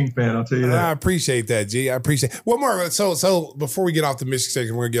Stacey King fan, I'll tell you that. I appreciate that, G. I appreciate it. One more. So before we get off the Michigan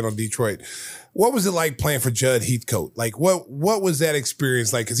section, we're going to get on Detroit. What was it like playing for Judd Heathcote? Like, what was that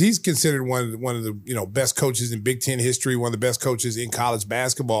experience like? Because he's considered one of the best coaches in Big Ten history, one of the best coaches in college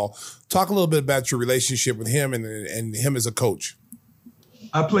basketball. Talk a little bit about your relationship with him and him as a coach.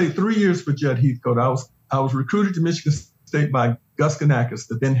 I played 3 years for Judd Heathcote. I was recruited to Michigan State by Gus Kanakis,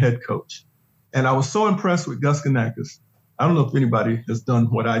 the then head coach. And I was so impressed with Gus Kanakis. I don't know if anybody has done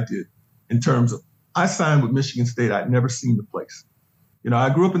what I did in terms of, I signed with Michigan State. I'd never seen the place. I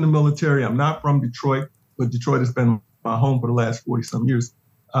grew up in the military. I'm not from Detroit, but Detroit has been my home for the last 40-some years.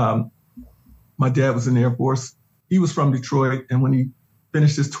 My dad was in the Air Force. He was from Detroit. And when he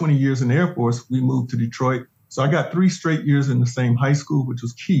finished his 20 years in the Air Force, we moved to Detroit. So I got 3 straight years in the same high school, which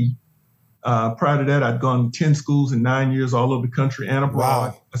was key. Prior to that, I'd gone to 10 schools in 9 years all over the country and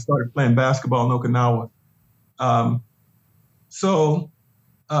abroad. Wow. I started playing basketball in Okinawa.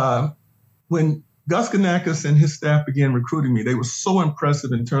 When Gus Kanakis and his staff began recruiting me, they were so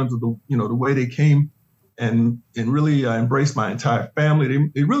impressive in terms of the way they came and really embraced my entire family.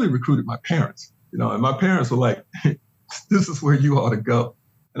 They really recruited my parents, and my parents were like, this is where you ought to go.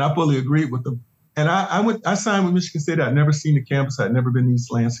 And I fully agreed with them. And I signed with Michigan State. I'd never seen the campus. I'd never been to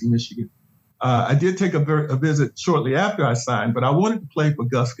East Lansing, Michigan. I did take a visit shortly after I signed, but I wanted to play for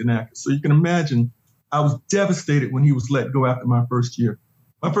Gus Kanakis. So you can imagine I was devastated when he was let go after my first year.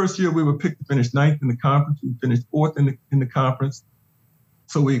 My first year, we were picked to finish 9th in the conference. We finished 4th in the conference.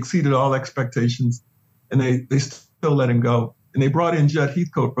 So we exceeded all expectations, and they still let him go. And they brought in Judd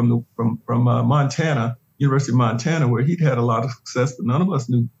Heathcote from Montana, University of Montana, where he'd had a lot of success, but none of us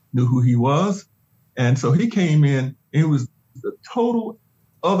knew who he was. And so he came in, and it was the total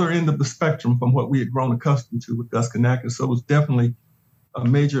other end of the spectrum from what we had grown accustomed to with Gus Kanakis. So it was definitely a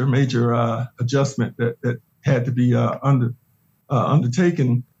major adjustment that had to be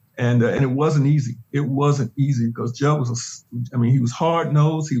undertaken, and it wasn't easy. It wasn't easy because Judd he was hard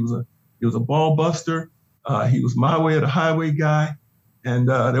nosed. He was a ball buster. He was my way or the highway guy, and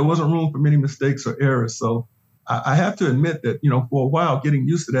there wasn't room for many mistakes or errors. So I have to admit that for a while, getting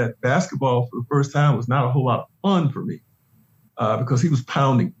used to that basketball for the first time was not a whole lot of fun for me because he was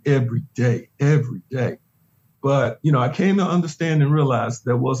pounding every day. But I came to understand and realize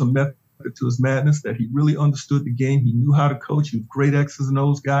there was a method to his madness, that he really understood the game. He knew how to coach. He was a great X's and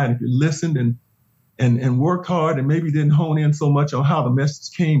O's guy. And if you listened and worked hard and maybe didn't hone in so much on how the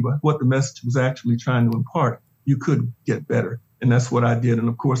message came, but what the message was actually trying to impart, you could get better. And that's what I did. And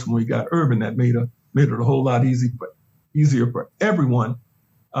of course, when we got Urban, that made it a whole lot easier for everyone.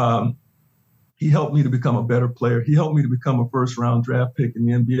 He helped me to become a better player. He helped me to become a first-round draft pick in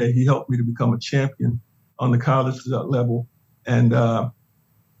the NBA. He helped me to become a champion on the college level. And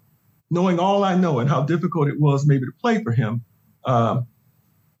knowing all I know and how difficult it was maybe to play for him, I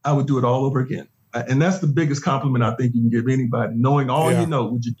would do it all over again. And that's the biggest compliment I think you can give anybody. Knowing all you know,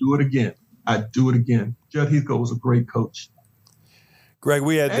 would you do it again? I'd do it again. Judd Heathcote was a great coach. Greg,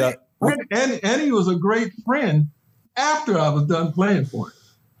 we had... And he was a great friend after I was done playing for him.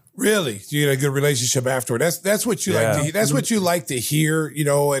 Really? You had a good relationship afterward. That's what you like to hear. That's what you like to hear,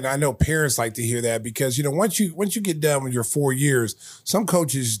 and I know parents like to hear that because, once you get done with your 4 years, some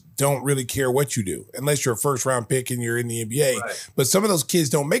coaches don't really care what you do unless you're a first round pick and you're in the NBA. Right. But some of those kids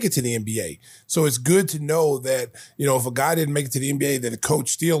don't make it to the NBA. So it's good to know that, if a guy didn't make it to the NBA, that a coach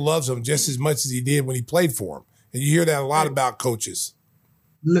still loves him just as much as he did when he played for him. And you hear that a lot about coaches.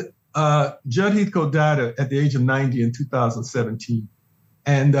 Judd Heathcote died at the age of 90 in 2017.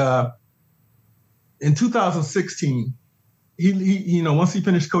 And in 2016, he once he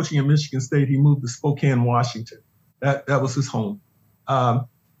finished coaching at Michigan State, he moved to Spokane, Washington. That was his home.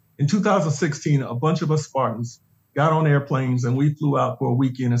 In 2016, a bunch of us Spartans got on airplanes and we flew out for a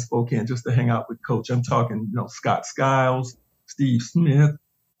weekend in Spokane just to hang out with Coach. I'm talking, Scott Skiles, Steve Smith,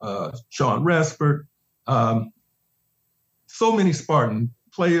 Sean Resford, so many Spartan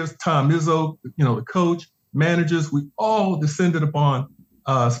players, Tom Izzo, the coach, managers. We all descended upon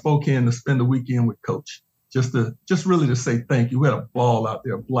Spokane to spend the weekend with Coach, just really to say thank you. We had a ball out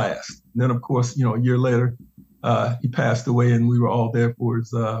there, a blast. And then, of course, a year later, he passed away, and we were all there for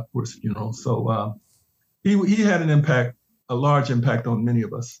his funeral. So he had a large impact on many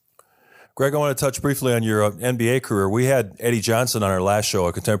of us. Greg, I want to touch briefly on your NBA career. We had Eddie Johnson on our last show,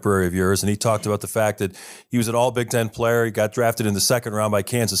 a contemporary of yours, and he talked about the fact that he was an all Big Ten player. He got drafted in the second round by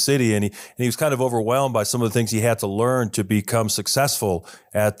Kansas City, and he was kind of overwhelmed by some of the things he had to learn to become successful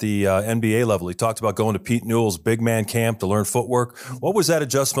at the NBA level. He talked about going to Pete Newell's big man camp to learn footwork. What was that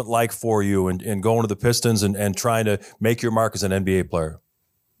adjustment like for you in going to the Pistons and trying to make your mark as an NBA player?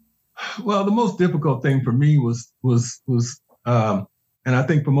 Well, the most difficult thing for me was and I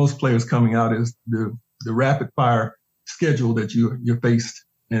think for most players coming out is the rapid fire schedule that you're faced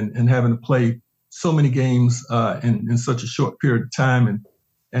and having to play so many games in such a short period of time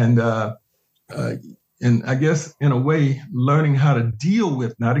and I guess in a way learning how to deal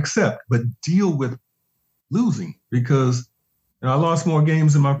with, not accept, but deal with losing, because I lost more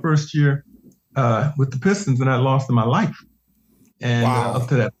games in my first year with the Pistons than I lost in my life, and up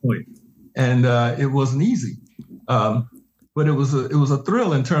to that point, and it wasn't easy. But it was a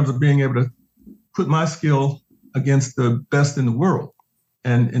thrill in terms of being able to put my skill against the best in the world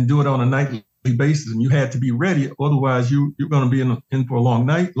and do it on a nightly basis. And you had to be ready. Otherwise, you're going to be in for a long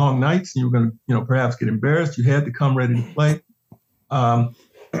nights, and you're going to perhaps get embarrassed. You had to come ready to play.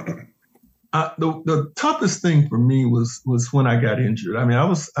 The toughest thing for me was when I got injured. I mean,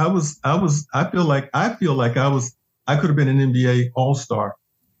 I feel like I could have been an NBA All-Star.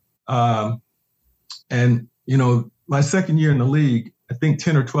 And my second year in the league, I think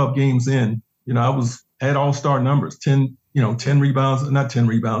 10 or 12 games in, I had all-star numbers, 10 rebounds, not 10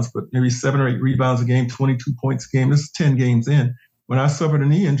 rebounds, but maybe 7 or 8 rebounds a game, 22 points a game. This is 10 games in when I suffered a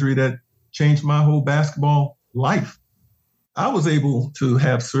knee injury that changed my whole basketball life. I was able to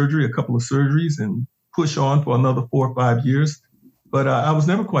have surgery, a couple of surgeries, and push on for another 4 or 5 years, but I was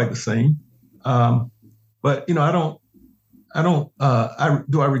never quite the same. But do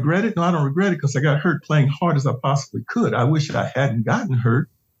I regret it? No, I don't regret it, because I got hurt playing hard as I possibly could. I wish I hadn't gotten hurt.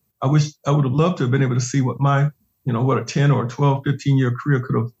 I wish I would have loved to have been able to see what what a 10 or 12, 15-year career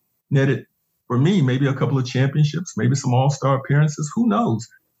could have netted for me. Maybe a couple of championships, maybe some all-star appearances. Who knows?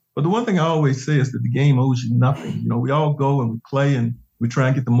 But the one thing I always say is that the game owes you nothing. We all go and we play and we try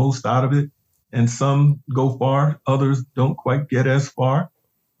and get the most out of it. And some go far, others don't quite get as far.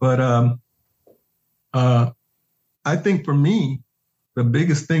 But I think for me, the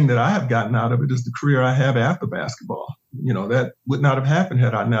biggest thing that I have gotten out of it is the career I have after basketball. That would not have happened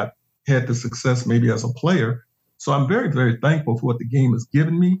had I not had the success maybe as a player. So I'm very, very thankful for what the game has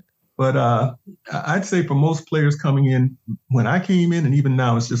given me. But I'd say for most players coming in, when I came in and even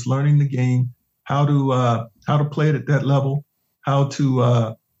now, it's just learning the game, how to play it at that level, how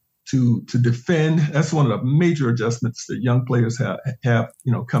to defend. That's one of the major adjustments that young players have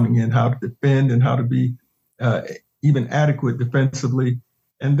coming in, how to defend and how to be even adequate defensively,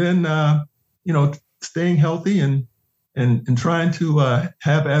 and then staying healthy and trying to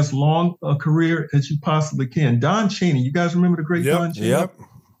have as long a career as you possibly can. Don Chaney, you guys remember the great Don Chaney? Yep.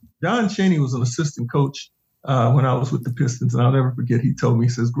 Don Chaney was an assistant coach when I was with the Pistons, and I'll never forget. He told me, he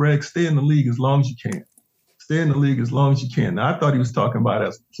says, "Greg, stay in the league as long as you can. Stay in the league as long as you can." Now, I thought he was talking about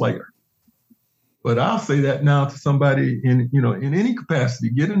as a player, but I'll say that now to somebody in any capacity: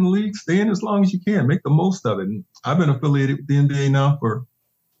 get in the league, stay in as long as you can, make the most of it. And I've been affiliated with the NBA now for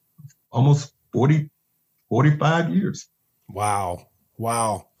almost 45 years. Wow.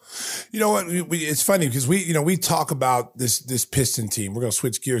 You know what? It's funny because we talk about this Piston team. We're going to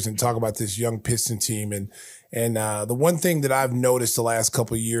switch gears and talk about this young Piston team. And the one thing that I've noticed the last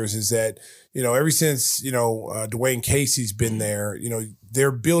couple of years is that, ever since, Dwayne Casey's been there,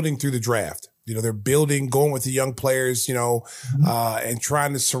 they're building through the draft. They're building, going with the young players, and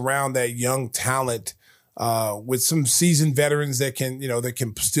trying to surround that young talent with some seasoned veterans that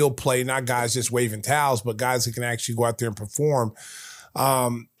can still play, not guys just waving towels, but guys that can actually go out there and perform.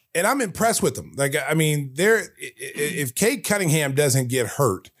 And I'm impressed with them. Like, I mean, if Cade Cunningham doesn't get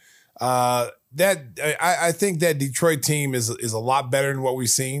hurt, I think that Detroit team is a lot better than what we've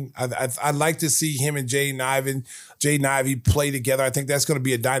seen. I'd like to see him and Jaden Ivey play together. I think that's going to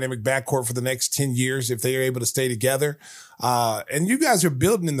be a dynamic backcourt for the next 10 years if they are able to stay together. And you guys are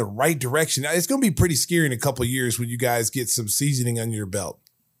building in the right direction. It's going to be pretty scary in a couple of years when you guys get some seasoning under your belt.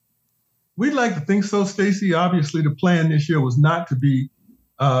 We'd like to think so, Stacey. Obviously, the plan this year was not to be,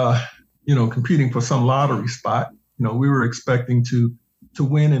 competing for some lottery spot. We were expecting to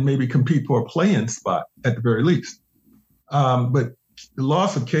win and maybe compete for a play-in spot at the very least. But the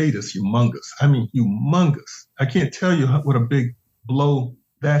loss of Cade is humongous. I mean, humongous. I can't tell you what a big blow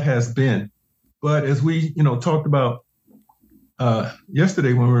that has been. But as we, talked about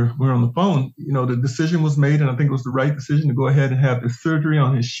yesterday when we were on the phone, the decision was made, and I think it was the right decision to go ahead and have the surgery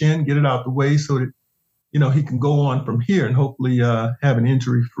on his shin, get it out the way so that, he can go on from here and hopefully have an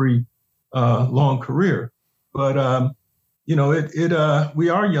injury-free long career. But we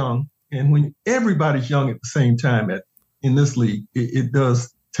are young, and when everybody's young at the same time in this league, it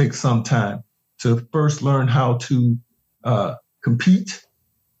does take some time to first learn how to compete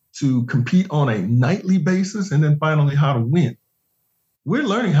on a nightly basis, and then finally how to win. We're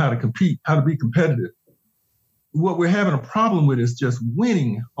learning how to compete, how to be competitive. What we're having a problem with is just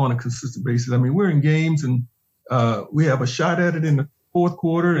winning on a consistent basis. I mean, we're in games and we have a shot at it in the fourth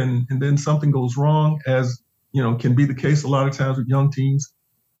quarter, and then something goes wrong, as can be the case a lot of times with young teams,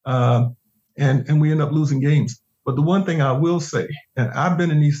 and we end up losing games. But the one thing I will say, and I've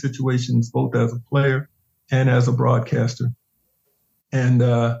been in these situations both as a player and as a broadcaster, and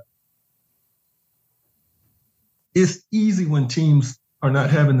it's easy when teams are not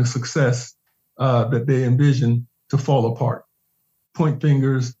having the success that they envision to fall apart. Point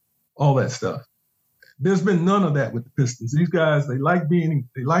fingers, all that stuff. There's been none of that with the Pistons. These guys, they like being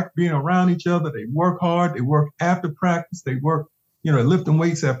around each other. They work hard. They work after practice. They work, lifting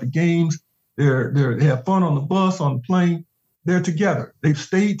weights after games. They have fun on the bus, on the plane. They're together. They've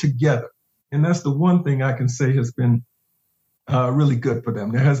stayed together. And that's the one thing I can say has been really good for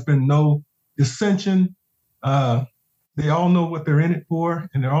them. There has been no dissension. They all know what they're in it for,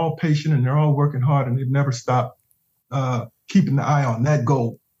 and they're all patient, and they're all working hard, and they've never stopped keeping the eye on that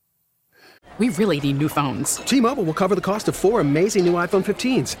goal. We really need new phones. T-Mobile will cover the cost of 4 amazing new iPhone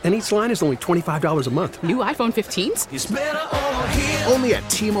 15s, and each line is only $25 a month. New iPhone 15s? It's better over here. Only at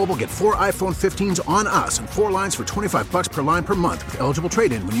T-Mobile, get 4 iPhone 15s on us and 4 lines for $25 per line per month with eligible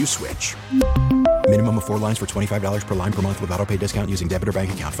trade-in when you switch. Minimum of 4 lines for $25 per line per month with autopay discount using debit or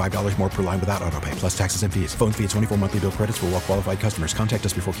bank account. $5 more per line without autopay, plus taxes and fees. Phone fee at 24 monthly bill credits for well-qualified customers. Contact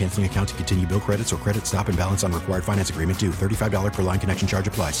us before canceling account to continue bill credits or credit stop and balance on required finance agreement due. $35 per line connection charge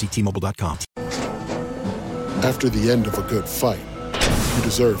applies. See T-Mobile.com. After the end of a good fight, you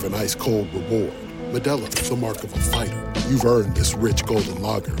deserve an ice-cold reward. Modelo is the mark of a fighter. You've earned this rich golden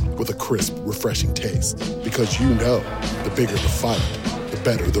lager with a crisp, refreshing taste. Because you know, the bigger the fight, the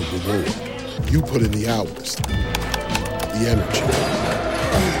better the reward. You put in the hours, the energy,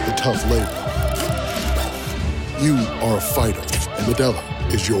 the tough labor. You are a fighter, and Modelo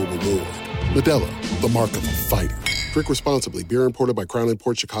is your reward. Modelo, the mark of a fighter. Drink responsibly. Beer imported by Crown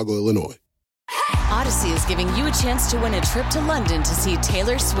Imports, Chicago, Illinois. Odyssey is giving you a chance to win a trip to London to see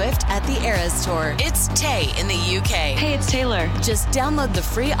Taylor Swift at the Eras Tour. It's Tay in the UK. Hey, it's Taylor. Just download the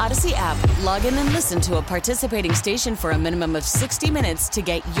free Odyssey app, log in and listen to a participating station for a minimum of 60 minutes to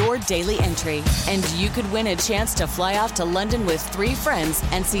get your daily entry. And you could win a chance to fly off to London with 3 friends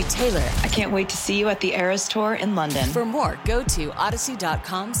and see Taylor. I can't wait to see you at the Eras Tour in London. For more, go to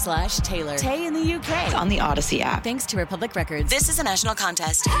odyssey.com/Taylor. Tay in the UK. It's on the Odyssey app. Thanks to Republic Records. This is a national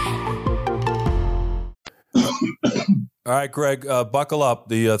contest. All right, Greg, buckle up.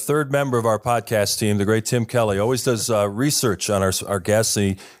 The third member of our podcast team, the great Tim Kelly, always does research on our guests, and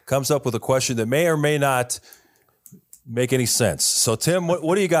he comes up with a question that may or may not make any sense. So, Tim,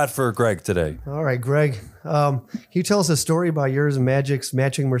 what do you got for Greg today? All right, Greg. Can you tell us a story about yours and Magic's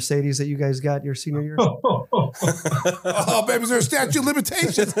matching Mercedes that you guys got your senior year? Oh, baby, is there a statute of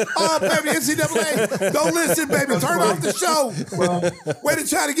limitations? Oh, baby, NCAA. Don't listen, baby. Turn off the show. Well, way to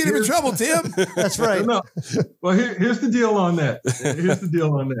try to get him in trouble, Tim. That's right. No. Well, here's the deal on that.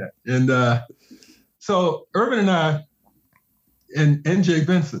 And so Urban and I, and Jay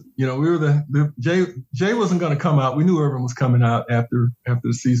Vincent, we were the Jay wasn't going to come out. We knew Urban was coming out after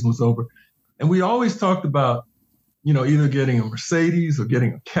the season was over. And we always talked about, either getting a Mercedes or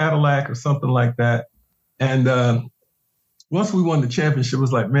getting a Cadillac or something like that. And once we won the championship, it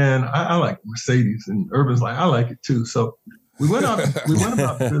was like, man, I like Mercedes. And Urban's like, I like it too. So we went about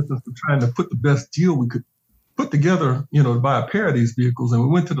the business of trying to put the best deal we could put together, to buy a pair of these vehicles. And we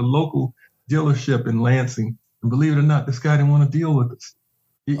went to the local dealership in Lansing. And believe it or not, this guy didn't want to deal with us.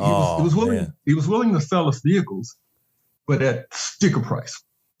 He was willing to sell us vehicles, but at sticker price,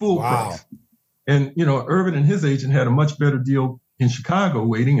 full price. And, Urban and his agent had a much better deal in Chicago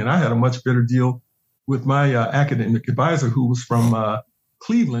waiting, and I had a much better deal with my academic advisor who was from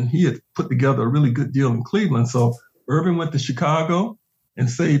Cleveland. He had put together a really good deal in Cleveland. So Urban went to Chicago and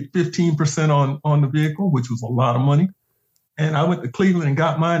saved 15% on the vehicle, which was a lot of money. And I went to Cleveland and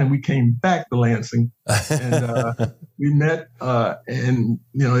got mine, and we came back to Lansing. And we met, and,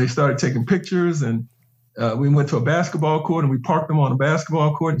 they started taking pictures, and we went to a basketball court, and we parked them on a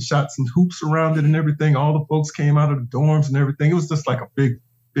basketball court and shot some hoops around it and everything. All the folks came out of the dorms and everything. It was just like a big,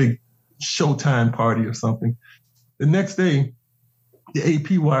 big Showtime party or something. The next day, the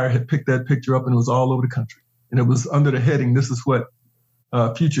AP Wire had picked that picture up, and it was all over the country. And it was under the heading, "This is what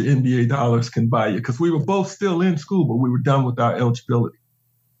future NBA dollars can buy you," because we were both still in school, but we were done with our eligibility.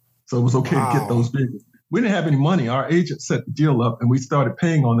 So it was okay to get those vehicles. We didn't have any money. Our agent set the deal up, and we started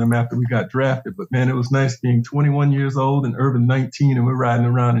paying on them after we got drafted. But, man, it was nice being 21 years old and Urban 19, and we're riding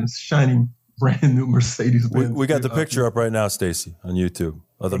around in shiny, brand new Mercedes. We got the picture up right now, Stacy, on YouTube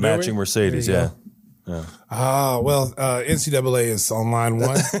of the matching Mercedes. Yeah. NCAA is on line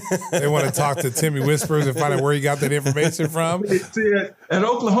one. They want to talk to Timmy Whispers and find out where he got that information from. See, at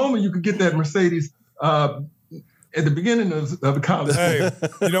Oklahoma, you could get that Mercedes at the beginning of the college. Hey,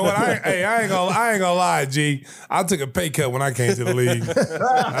 you know what? I ain't gonna lie, G. I took a pay cut when I came to the league.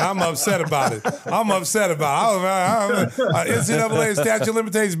 I'm upset about it. NCAA statute of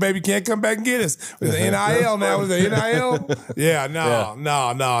limitations, baby, can't come back and get us. With the NIL now, with the NIL. Yeah, no.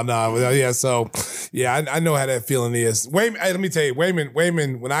 Yeah, so I know how that feeling is. Wayman, hey, let me tell you,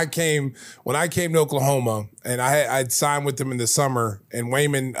 Wayman, when I came to Oklahoma, and I'd signed with them in the summer, and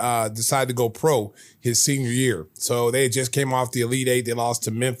Wayman decided to go pro his senior year. So they just came off the Elite Eight. They lost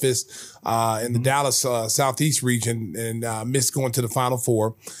to Memphis in the Dallas Southeast region and missed going to the Final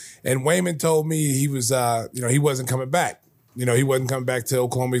Four. And Wayman told me he was, he wasn't coming back. He wasn't coming back to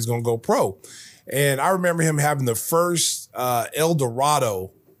Oklahoma. He's going to go pro. And I remember him having the first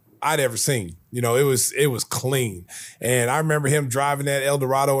Eldorado I'd ever seen. It was clean. And I remember him driving that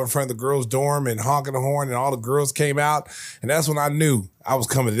Eldorado in front of the girls' dorm and honking the horn, and all the girls came out. And that's when I knew I was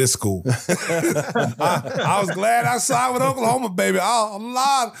coming to this school. I was glad I signed with Oklahoma, baby.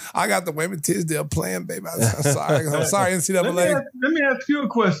 I got the Wayman Tisdale playing, baby. I'm sorry, NCAA. Let me ask you a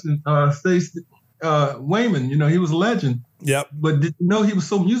question, Stacey. Wayman, he was a legend. Yep. But did you know he was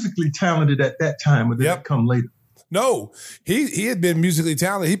so musically talented at that time, or did that come later? No, he had been musically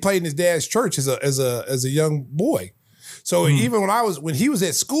talented. He played in his dad's church as a young boy. So even when he was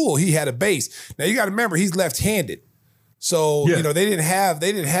at school, he had a bass. Now you got to remember he's left-handed. So they didn't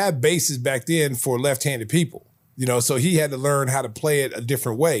have basses back then for left-handed people. So he had to learn how to play it a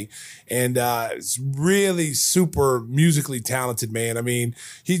different way. And it's really super musically talented, man. I mean,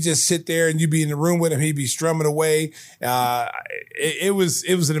 he just sit there and you'd be in the room with him. He'd be strumming away. It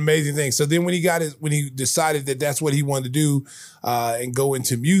was an amazing thing. So then when he decided that that's what he wanted to do and go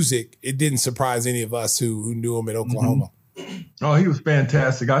into music, it didn't surprise any of us who knew him at Oklahoma. Oh, he was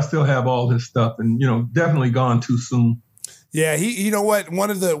fantastic. I still have all his stuff, and definitely gone too soon. Yeah, one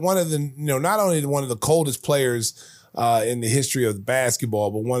of the not only one of the coldest players in the history of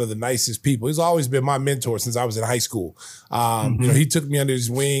basketball, but one of the nicest people. He's always been my mentor since I was in high school. He took me under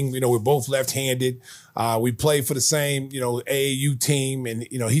his wing. We're both left-handed. We played for the same, AAU team, and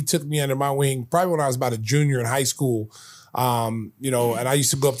he took me under my wing probably when I was about a junior in high school. And I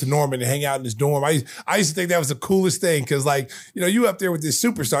used to go up to Norman and hang out in his dorm. I used to think that was the coolest thing because, you up there with this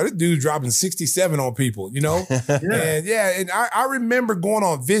superstar, this dude's dropping 67 on people, And I remember going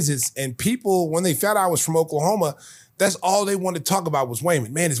on visits and people, when they found out I was from Oklahoma, that's all they wanted to talk about was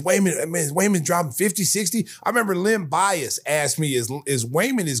Wayman. Man, is Wayman dropping 50, 60? I remember Len Bias asked me, is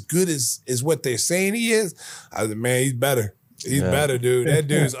Wayman as good as what they're saying he is? I was like, man, he's better. He's better, dude. That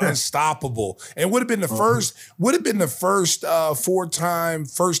dude's unstoppable. And would have been the first four-time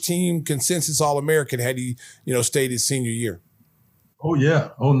first-team consensus All-American had he, stayed his senior year. Oh yeah.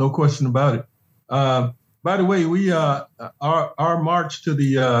 Oh, no question about it. By the way, we our march to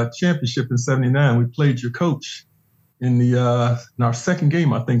the championship in '79, we played your coach in our second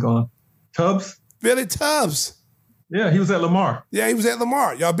game, I think, on Tubbs. Billy Tubbs. Yeah, he was at Lamar. Yeah, he was at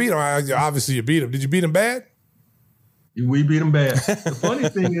Lamar. Y'all beat him. Obviously, you beat him. Did you beat him bad? We beat them bad. The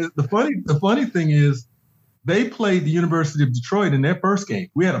funny thing is, they played the University of Detroit in their first game.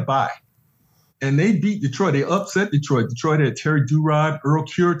 We had a bye, and they beat Detroit. They upset Detroit. Detroit had Terry Durod, Earl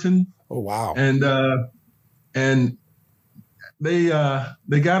Cureton. Oh wow! And they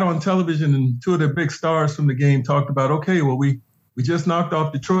got on television, and two of their big stars from the game talked about, okay, well we just knocked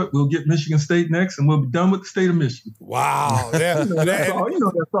off Detroit. We'll get Michigan State next, and we'll be done with the state of Michigan. Wow, that's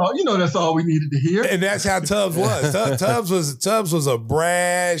all we needed to hear. And that's how Tubbs was. Tubbs was a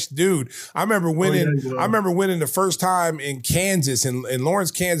brash dude. I remember winning. I remember winning the first time in Kansas, in Lawrence,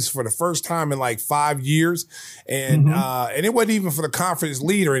 Kansas, for the first time in like 5 years, and it wasn't even for the conference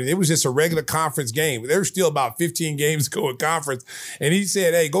leader. It was just a regular conference game. There were still about 15 games to go in conference, and he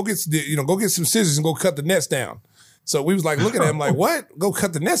said, "Hey, go get some scissors and go cut the nets down." So we was like looking at him like, what? Go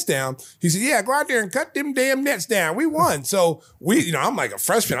cut the nets down? He said, yeah, go out there and cut them damn nets down. We won. So I'm like a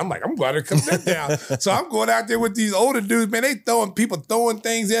freshman. I'm going to cut the net down. So I'm going out there with these older dudes, man. They throwing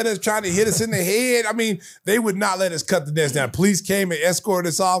things at us, trying to hit us in the head. I mean, they would not let us cut the nets down. Police came and escorted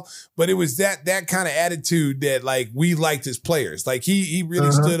us off. But it was that kind of attitude that we liked as players. Like he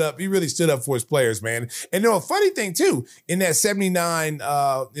really stood up. He really stood up for his players, man. And a funny thing too, in that 79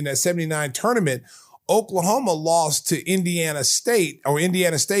 tournament, Oklahoma lost to Indiana State,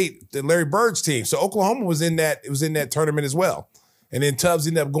 the Larry Bird's team. So Oklahoma was in that tournament as well. And then Tubbs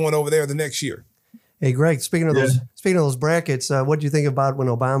ended up going over there the next year. Hey, Greg, speaking of those brackets, what do you think about when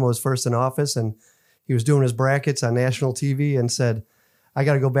Obama was first in office and he was doing his brackets on national TV and said, I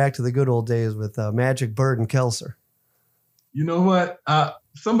got to go back to the good old days with Magic, Bird, and Kelser? You know what?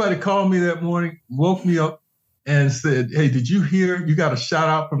 Somebody called me that morning, woke me up, and said, hey, did you hear? You got a shout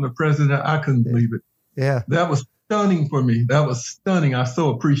out from the president. I couldn't believe it. Yeah. That was stunning for me. That was stunning. I so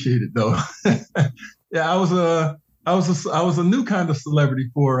appreciate it, though. Yeah, I was a new kind of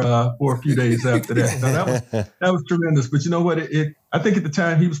celebrity for a few days after that. So that was tremendous. But you know what? I think at the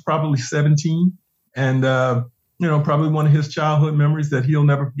time he was probably 17, and probably one of his childhood memories that he'll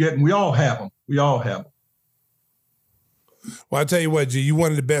never forget. And we all have them. Well, I'll tell you what, G, you're one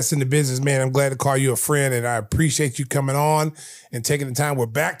of the best in the business, man. I'm glad to call you a friend, and I appreciate you coming on and taking the time. We're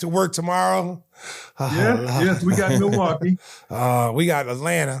back to work tomorrow. Yes, we got Milwaukee. We got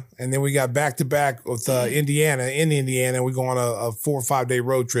Atlanta, and then we got back-to-back with Indiana. In Indiana, we're going on a 4 or 5 day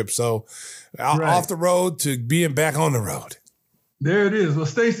road trip. So off the road to being back on the road. There it is. Well,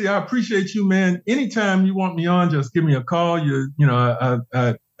 Stacey, I appreciate you, man. Anytime you want me on, just give me a call.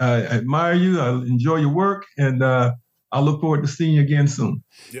 I admire you. I enjoy your work, and I look forward to seeing you again soon.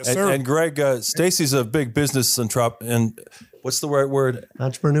 Yes, sir. And Greg, Stacey's a big business and what's the right word?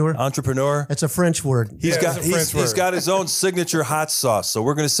 Entrepreneur. It's a French word. He's got his own signature hot sauce. So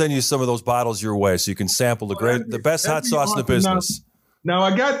we're going to send you some of those bottles your way so you can sample the best hot sauce in the business. Now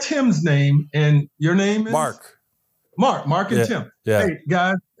I got Tim's name, and your name is? Mark and Tim. Yeah. Hey,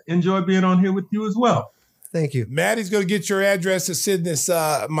 guys, enjoy being on here with you as well. Thank you. Maddie's going to get your address to send this,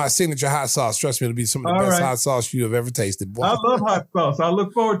 my signature hot sauce. Trust me, it'll be some of the best hot sauce you have ever tasted. Boy. I love hot sauce. I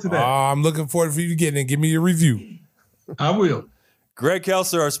look forward to that. I'm looking forward for you to get in and give me your review. I will. Greg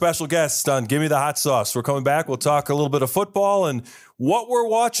Kelser, our special guest on Give Me the Hot Sauce. We're coming back. We'll talk a little bit of football and what we're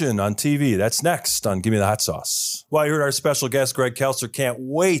watching on TV. That's next on Give Me the Hot Sauce. Well, you heard our special guest, Greg Kelser. Can't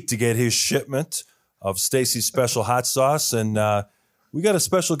wait to get his shipment of Stacey's special hot sauce. And we got a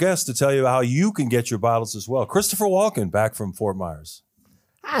special guest to tell you how you can get your bottles as well. Christopher Walken, back from Fort Myers.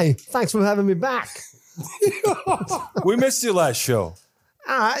 Hi, thanks for having me back. We missed you last show.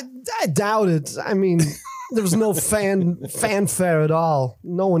 I doubt it. I mean, there was no fanfare at all.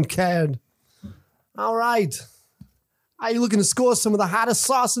 No one cared. All right. Are you looking to score some of the hottest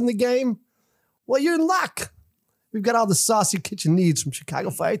sauce in the game? Well, you're in luck. We've got all the sauce your kitchen needs from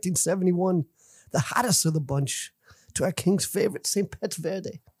Chicago Fire 1871. The hottest of the bunch. To our king's favorite, St. Pat's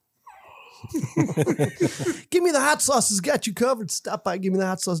Verde. Give Me the Hot Sauce has got you covered. Stop by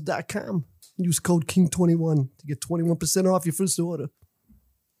GiveMeTheHotSauce.com. Use code KING21 to get 21% off your first order.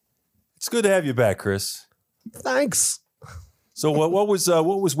 It's good to have you back, Chris. Thanks. So what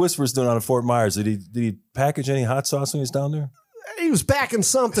was Whispers doing out of Fort Myers? Did he package any hot sauce when he was down there? He was packing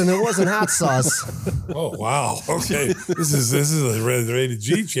something. It wasn't hot sauce. Oh, wow. Okay. This is a rated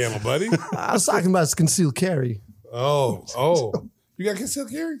G channel, buddy. I was talking about concealed carry. Oh. You got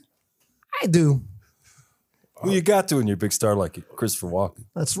concealed carry? I do. Well, you got to when you're a big star like Christopher Walken.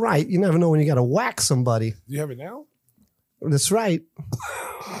 That's right. You never know when you got to whack somebody. Do you have it now? That's right.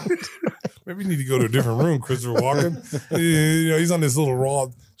 Maybe you need to go to a different room, Christopher Walken. He's on this little raw.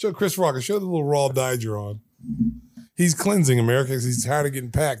 Show Christopher Walken. Show the little raw diet you're on. He's cleansing America because he's tired of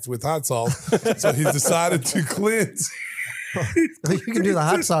getting packed with hot sauce. So he's decided to cleanse. You can do the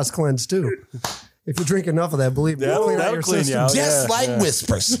hot sauce cleanse too. If you drink enough of that, believe me, that'll clean you out. Just like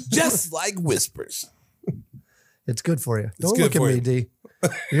Whispers. Just like Whispers. It's good for you. Don't look at me, D.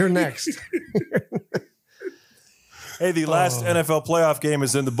 You're next. Hey, the last NFL playoff game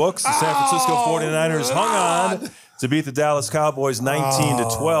is in the books. The San Francisco 49ers hung on to beat the Dallas Cowboys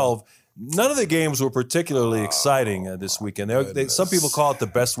 19-12. None of the games were particularly exciting this weekend. Some people call it the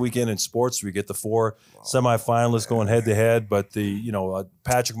best weekend in sports. We get the 4 semifinalists going head to head, but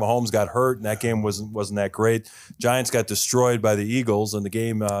Patrick Mahomes got hurt, and that game wasn't that great. Giants got destroyed by the Eagles, and the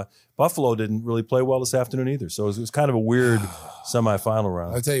game Buffalo didn't really play well this afternoon either. So it was kind of a weird semifinal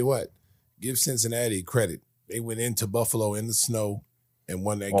round. I'll tell you what, give Cincinnati credit. They went into Buffalo in the snow and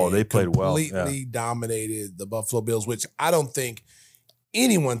won that game. Oh, they played well. Completely dominated the Buffalo Bills, which I don't think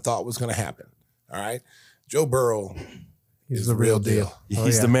anyone thought was going to happen. All right. Joe Burrow is the real deal.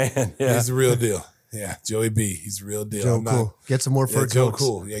 He's the man. Yeah. He's the real deal. Yeah. Joey B. He's the real deal. Joe Cool. Get some more fur coats. Joe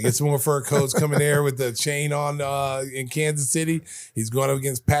Cool. Yeah. Get some more fur coats coming there with the chain on in Kansas City. He's going up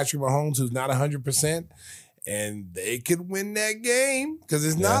against Patrick Mahomes, who's not 100%. And they could win that game because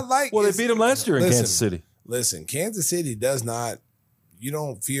it's not like. Well, they beat him last year in Kansas City. Listen, Kansas City does not you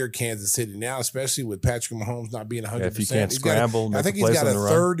don't fear Kansas City now, especially with Patrick Mahomes not being 100%. Yeah, if you can't scramble, I think he's got a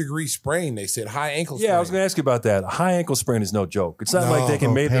third-degree sprain. They said high ankle sprain. Yeah, I was going to ask you about that. High ankle sprain is no joke. It's not like they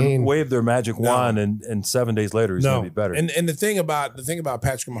can wave their magic wand and 7 days later he's going to be better. And the thing about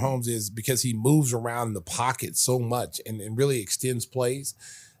Patrick Mahomes is because he moves around in the pocket so much and really extends plays,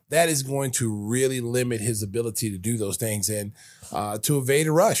 that is going to really limit his ability to do those things and to evade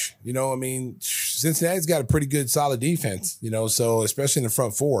a rush. You know, I mean, Cincinnati's got a pretty good, solid defense, you know, so especially in the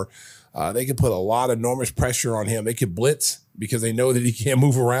front four, they can put a lot of enormous pressure on him. They could blitz because they know that he can't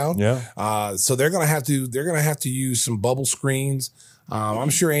move around. Yeah. So they're going to have to use some bubble screens. I'm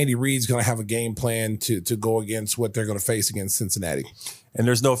sure Andy Reid's going to have a game plan to go against what they're going to face against Cincinnati. And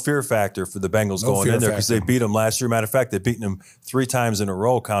there's no fear factor for the Bengals going in there because they beat them last year. Matter of fact, they've beaten them 3 times in a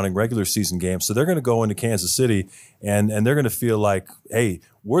row, counting regular season games. So they're going to go into Kansas City and they're going to feel like, hey,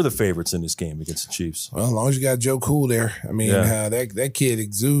 we're the favorites in this game against the Chiefs. Well, as long as you got Joe Cool there. I mean, that kid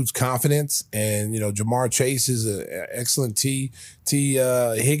exudes confidence. And, you know, Jamar Chase is an excellent T.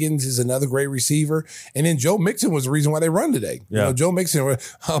 Higgins is another great receiver. And then Joe Mixon was the reason why they run today. Yeah. You know, Joe Mixon,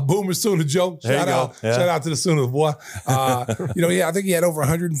 Boomer Sooner Joe. Shout out to the Sooners, boy. You know, I think he had over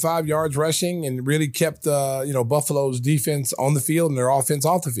 105 yards rushing and really kept, Buffalo's defense on the field and their offense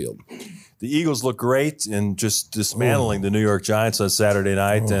off the field. The Eagles look great in just dismantling the New York Giants on Saturday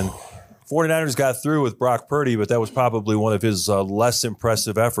night. And 49ers got through with Brock Purdy, but that was probably one of his less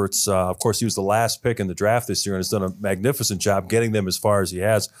impressive efforts. Of course, he was the last pick in the draft this year and has done a magnificent job getting them as far as he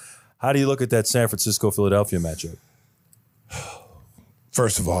has. How do you look at that San Francisco-Philadelphia matchup?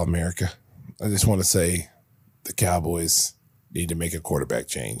 First of all, America, I just want to say the Cowboys need to make a quarterback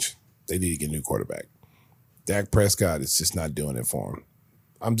change. They need to get a new quarterback. Dak Prescott is just not doing it for him.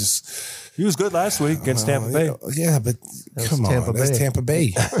 He was good last week against Tampa Bay. Yeah, but come on. That's Tampa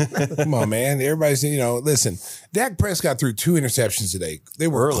Bay. Come on, man. Everybody's, listen, Dak Prescott threw 2 interceptions today. They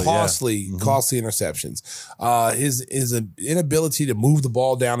were early, costly interceptions. His inability to move the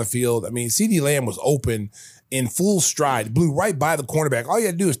ball down the field. I mean, CeeDee Lamb was open in full stride, blew right by the cornerback. All you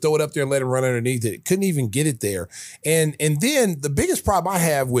had to do is throw it up there and let him run underneath it. Couldn't even get it there. And then the biggest problem I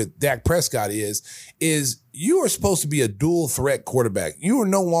have with Dak Prescott is you are supposed to be a dual threat quarterback. You are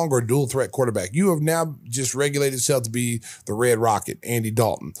no longer a dual threat quarterback. You have now just regulated yourself to be the Red Rocket, Andy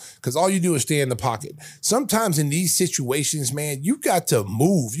Dalton, because all you do is stay in the pocket. Sometimes in these situations, man, you got to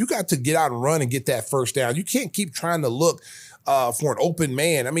move. You got to get out and run and get that first down. You can't keep trying to look for an open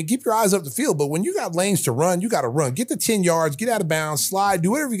man. I mean, keep your eyes up the field, but when you got lanes to run, you got to run. Get the 10 yards, get out of bounds, slide,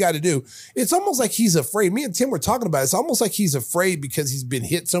 do whatever you got to do. It's almost like he's afraid. Me and Tim were talking about it. It's almost like he's afraid because he's been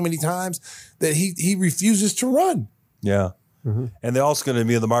hit so many times that he refuses to run. Yeah. Mm-hmm. And they're also going to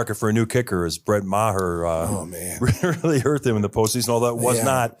be in the market for a new kicker as Brett Maher really hurt them in the postseason, although it was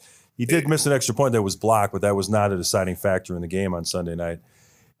not. He did miss an extra point that was blocked, but that was not a deciding factor in the game on Sunday night.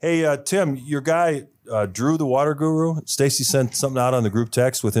 Hey, Tim, your guy, Drew the Water Guru, Stacy sent something out on the group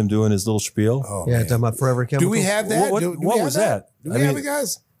text with him doing his little spiel. Oh, yeah, talking about Forever Chemicals. Do we have that? What was that? Do we have it,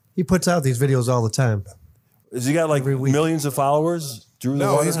 guys? He puts out these videos all the time. Has he got like millions of followers? Drew the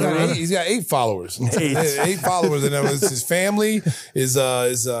Water Guru? He's got 8 followers. 8 followers, and it's his family, his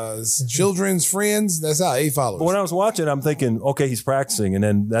children's friends. That's how 8 followers. But when I was watching, I'm thinking, okay, he's practicing,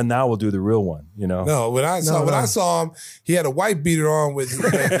 and then now we'll do the real one. You know? No, when I saw him, he had a white beater on with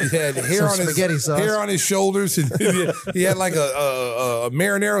he had hair on his shoulders, and he had like a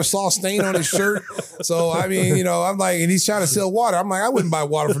marinara sauce stain on his shirt. So I mean, I'm like, and he's trying to sell water. I'm like, I wouldn't buy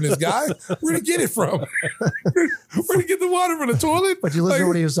water from this guy. Where'd he get it from? Where'd he get the water from the toilet? But you listen to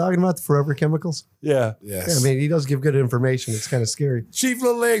what he was talking about, the Forever Chemicals? Yeah. Yes. Yeah, I mean, he does give good information. It's kind of scary. Chief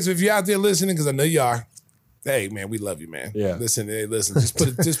Little Legs, if you're out there listening, because I know you are. Hey, man, we love you, man. Yeah. Listen.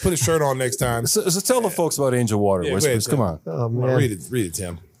 Just put a shirt on next time. So tell the folks about Angel Water Whispers. Come on. Oh, man. Read it,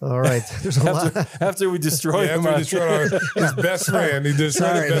 Tim. All right. There's a lot. After we destroyed him. After we destroyed his best friend. He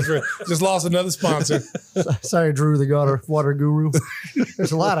destroyed his best friend. Just lost another sponsor. Sorry, Drew, the water guru.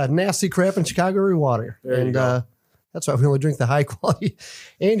 There's a lot of nasty crap in Chicago water. That's why we only drink the high quality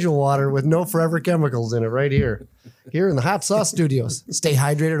Angel Water with no forever chemicals in it right here. Here in the Hot Sauce Studios. Stay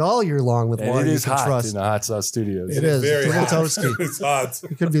hydrated all year long with water you can trust. In the Hot Sauce Studios. It is. Very hot. Toasty. It's hot.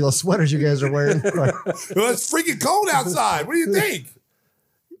 It could be those sweaters you guys are wearing. Well, it's freaking cold outside. What do you think?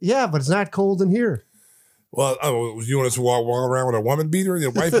 Yeah, but it's not cold in here. Well, you want us to walk around with a woman beater and a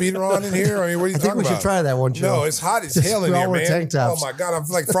wife beater on in here? I mean, what are you talking about? I think we should try that one, Joe. No, it's hot as hell in here, man. Tank tops. Oh, my God. I'm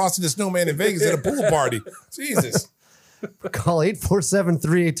like Frosty the Snowman in Vegas at a pool party. Jesus. Call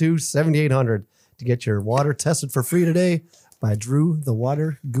 847-382-7800 to get your water tested for free today by Drew the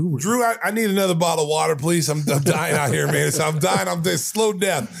Water Guru. Drew, I need another bottle of water, please. I'm dying out here, man. I'm dying. I'm just slow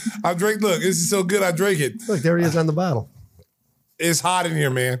death. Look, this is so good. I drink it. Look, there he is on the bottle. It's hot in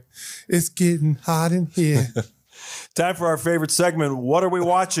here, man. It's getting hot in here. Time for our favorite segment, What Are We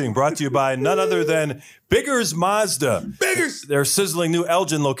Watching? Brought to you by none other than Biggers Mazda. Biggers! Their sizzling new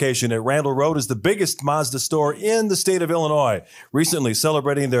Elgin location at Randall Road is the biggest Mazda store in the state of Illinois. Recently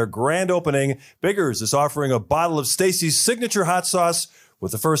celebrating their grand opening, Biggers is offering a bottle of Stacy's signature hot sauce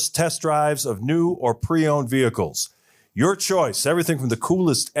with the first test drives of new or pre-owned vehicles. Your choice, everything from the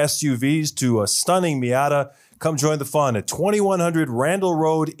coolest SUVs to a stunning Miata. Come join the fun at 2100 Randall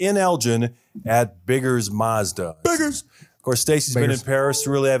Road in Elgin at Biggers Mazda. Biggers! Of course, Stacy's been in Paris.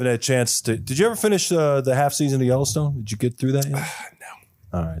 Really haven't had a chance to. Did you ever finish the half season of Yellowstone? Did you get through that yet?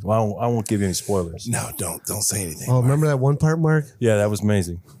 No. All right. Well, I won't give you any spoilers. No, don't say anything. Oh, remember that one part, Mark? Yeah, that was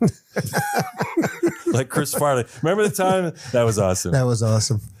amazing. Like Chris Farley. Remember the time? That was awesome. That was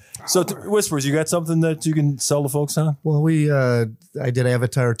awesome. So, Whispers, you got something that you can sell the folks on? Well, I did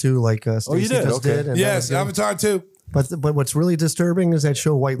Avatar 2 like Stacey you did? just Okay. did. And Yes, Avatar 2. But what's really disturbing is that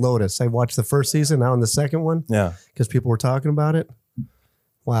show White Lotus. I watched the first season, now in the second one. Yeah. Because people were talking about it.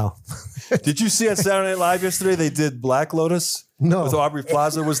 Wow. Did you see on Saturday Night Live yesterday they did Black Lotus? No. With Aubrey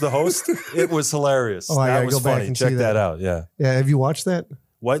Plaza was the host? It was hilarious. Oh, I that gotta was go back funny. and Check see that that. out. Yeah. Yeah, have you watched that?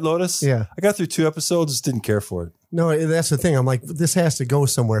 White Lotus? Yeah. I got through 2 episodes, just didn't care for it. No, that's the thing. I'm like, this has to go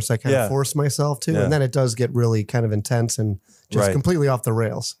somewhere. So I kind of force myself to. Yeah. And then it does get really kind of intense and just Right. completely off the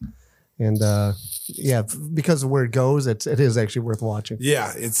rails. And because of where it goes, it is actually worth watching.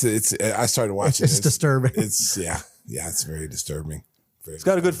 Yeah, it's. I started watching. It's disturbing. It's it's very disturbing. It's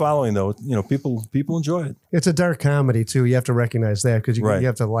got a good following, though. You know, people enjoy it. It's a dark comedy, too. You have to recognize that because you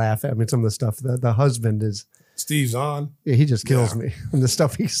have to laugh. I mean, some of the stuff, the husband is. Steve's on. Yeah, he just kills me. And the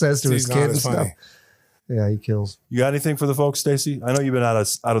stuff he says to Steve's his kid and is stuff. funny. Yeah, he kills. You got anything for the folks, Stacey? I know you've been out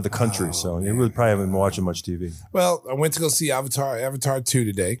of the country, so you really probably haven't been watching much TV. Well, I went to go see Avatar 2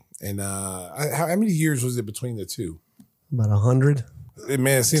 today. And how many years was it between the two? About 100.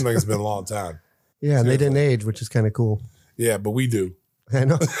 Man, it seems like it's been a long time. Yeah, and they didn't age, which is kind of cool. Yeah, but we do. I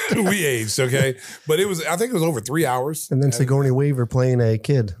know. We aged, okay? But I think it was over 3 hours. And then Sigourney Weaver playing a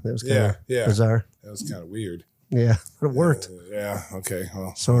kid. That was kind of bizarre. That was kind of weird. Yeah, but it worked. Yeah, okay.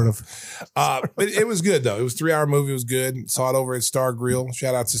 Well, sort of. But it was good, though. It was a 3-hour movie. It was good. Saw it over at Star Grill.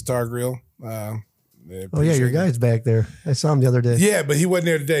 Shout out to Star Grill. Oh, yeah, your guy's back there. I saw him the other day. Yeah, but he wasn't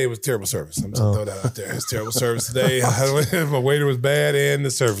there today. It was terrible service. I'm just throw that out there. It's terrible service today. My waiter was bad and the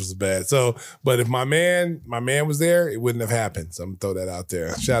service was bad. So, but if my man was there, it wouldn't have happened. So I'm gonna throw that out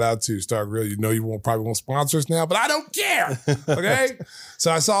there. Shout out to Star Grill. You know you probably won't sponsor us now, but I don't care. Okay.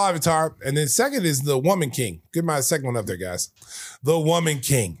 So I saw Avatar, and then second is The Woman King. Get my second one up there, guys. The Woman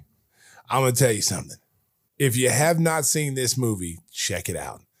King. I'm gonna tell you something. If you have not seen this movie, check it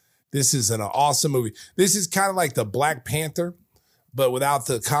out. This is an awesome movie. This is kind of like the Black Panther, but without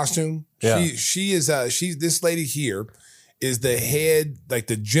the costume. Yeah. She's this lady here is the head, like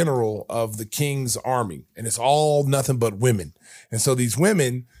the general of the king's army. And it's all nothing but women. And so these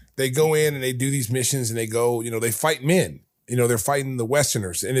women, they go in and they do these missions and they go, they fight men. They're fighting the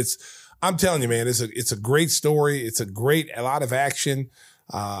Westerners. And I'm telling you, man, it's a great story. It's a lot of action.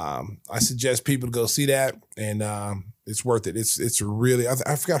 I suggest people to go see that. And, it's worth it. It's really,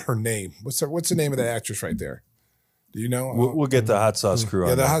 I forgot her name. What's the name of that actress right there? Do you know? We'll get the Hot Sauce Crew on.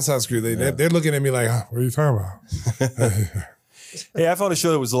 Yeah, the Hot Sauce Crew. They're looking at me like, what are you talking about? Hey, I found a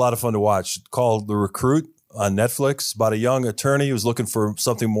show that was a lot of fun to watch called The Recruit on Netflix about a young attorney who's looking for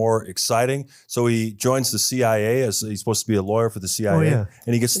something more exciting. So he joins the CIA as he's supposed to be a lawyer for the CIA. Oh, yeah.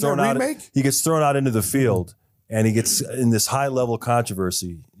 And he gets thrown out. He gets thrown out into the field. And he gets in this high-level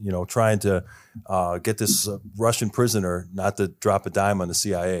controversy, trying to get this Russian prisoner not to drop a dime on the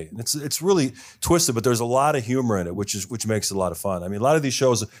CIA. And it's really twisted, but there's a lot of humor in it, which makes it a lot of fun. I mean, a lot of these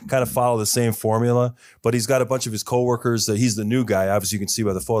shows kind of follow the same formula, but he's got a bunch of his coworkers that he's the new guy. Obviously, you can see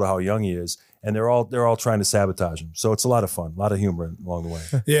by the photo how young he is, and they're all trying to sabotage him. So it's a lot of fun, a lot of humor along the way.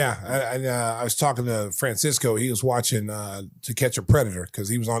 Yeah, I was talking to Francisco. He was watching To Catch a Predator because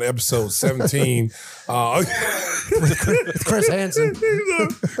he was on episode 17. Chris Hansen.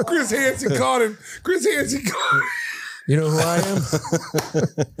 Chris Hansen caught him. You know who I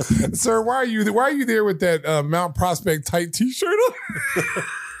am? Sir, why are you there with that Mount Prospect tight T-shirt on?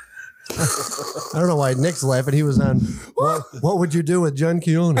 I don't know why Nick's laughing. He was on What Would You Do with John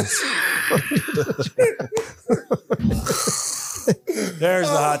Quiones? There's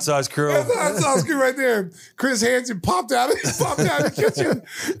the Hot Sauce Crew. That's the Hot Sauce Crew right there. Chris Hansen popped out of the kitchen.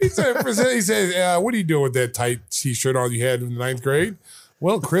 He said, what are you doing with that tight T-shirt on you had in the 9th grade?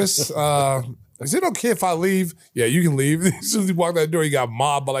 Well, Chris, Is it okay if I leave? Yeah, you can leave. As soon as he walked out the door, he got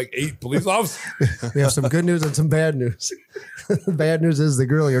mobbed by like 8 police officers. We have some good news and some bad news. The bad news is the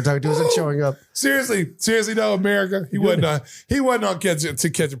girl you're talking to isn't showing up. Seriously, no, America. He wasn't on To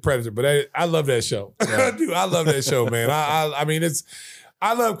Catch a Predator, but I love that show. Yeah. Dude, I love that show, man. I mean,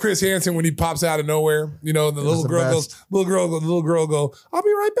 I love Chris Hansen when he pops out of nowhere. You know, the little girl go, I'll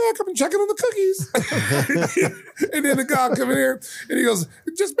be right back. I've been checking on the cookies. And then the guy come in here and he goes,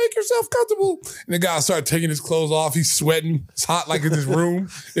 just make yourself comfortable. And the guy started taking his clothes off. He's sweating. It's hot like in his room.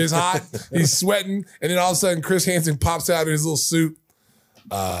 It's hot. He's sweating. And then all of a sudden Chris Hansen pops out in his little suit.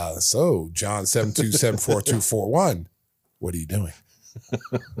 So John 7274241, what are you doing?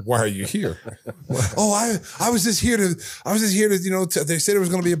 Why are you here? Oh, I was just here to, they said it was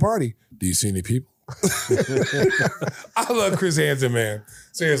going to be a party. Do you see any people? I love Chris Hansen, man.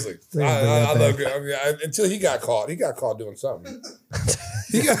 Seriously. I love it. I mean, until he got caught. He got caught doing something.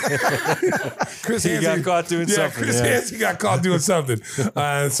 Chris Hansen got caught doing something. Chris Hansen got caught doing something.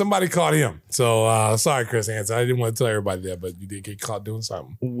 Somebody caught him. So sorry, Chris Hansen. I didn't want to tell everybody that, but you did get caught doing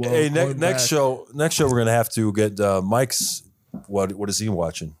something. Hey, next show we're going to have to get Mike's. What is he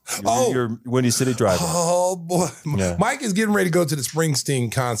watching? Your Windy City Drive. Oh boy, yeah. Mike is getting ready to go to the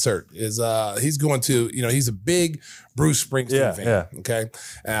Springsteen concert. He's going to? He's a big Bruce Springsteen fan. Yeah. Okay,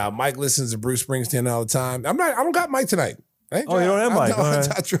 Mike listens to Bruce Springsteen all the time. I don't got Mike tonight. You don't have Mike. I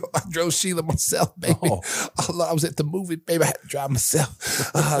drove Sheila myself, baby. I was at the movie, baby. I had to drive myself.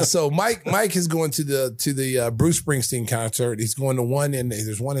 So Mike is going to the Bruce Springsteen concert. He's going to one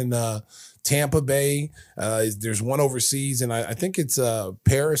there's one in Tampa Bay. There's one overseas, and I think it's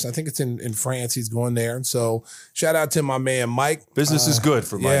Paris. I think it's in France. He's going there. And so shout out to my man Mike. Business is good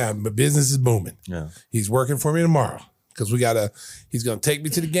for Mike. Yeah, but business is booming. Yeah, he's working for me tomorrow because he's going to take me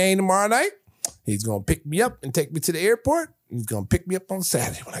to the game tomorrow night. He's going to pick me up and take me to the airport. He's going to pick me up on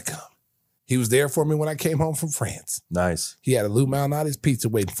Saturday when I come. He was there for me when I came home from France. Nice. He had a Lou Malnati's pizza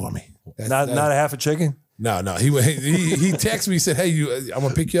waiting for me. Not a half a chicken? No. He texted me, he said, hey, I'm going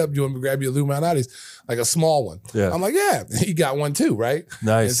to pick you up. You want me to grab you a Lou Malnati's? Like a small one. Yeah. I'm like, yeah. He got one too, right?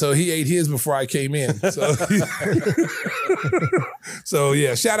 Nice. And so he ate his before I came in. So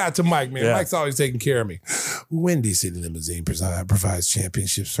yeah, shout out to Mike, man. Yeah. Mike's always taking care of me. Windy City Limousine provides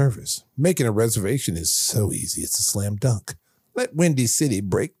championship service. Making a reservation is so easy. It's a slam dunk. Let Windy City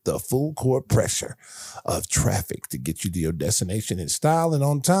break the full court pressure of traffic to get you to your destination in style and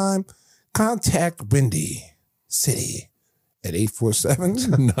on time. Contact Windy City at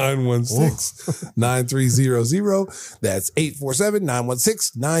 847-916-9300. That's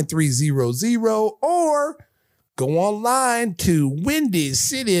 847-916-9300. Or go online to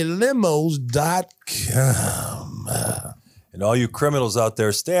windycitylimos.com. And all you criminals out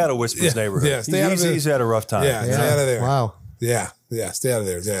there, stay out of Whisper's neighborhood. Yeah, stay out of there. He's had a rough time. Yeah, stay out of there. Wow. Yeah, stay out of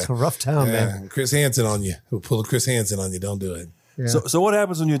there. Yeah. It's a rough town, man. Chris Hansen on you. We'll pull a Chris Hansen on you. Don't do it. Yeah. So what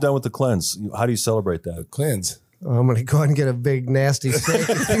happens when you're done with the cleanse? How do you celebrate that? Cleanse. I'm going to go ahead and get a big, nasty steak,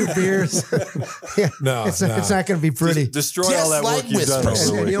 a few beers. Yeah, it's not going to be pretty. Destroy all that work you've done.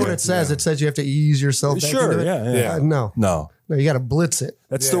 And you know what it says? Yeah. It says you have to ease yourself back into it. Yeah. No, you got to blitz it.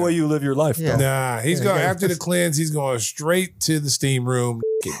 That's the way you live your life. Yeah. Nah, he's going after the cleanse. He's going straight to the steam room,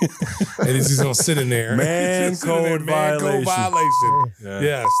 and he's just going to sit in there. Man code violation. Yeah.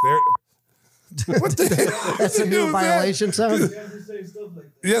 Yes, what the hell? That's a new violation sound.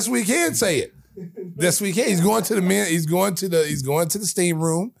 Yes, we can say it. Yes, we can. He's going to the men. He's going to the steam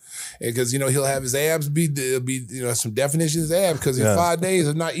room, because he'll have his abs be some definition of his abs, because in 5 days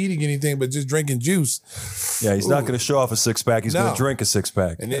of not eating anything but just drinking juice. Yeah, he's not going to show off a 6-pack. He's going to drink a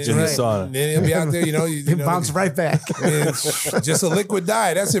 6-pack in the sauna. And then he'll be out there. He bounce right back. Just a liquid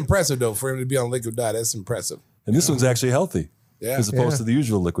diet. That's impressive, though, for him to be on a liquid diet. That's impressive. And this one's actually healthy, as opposed to the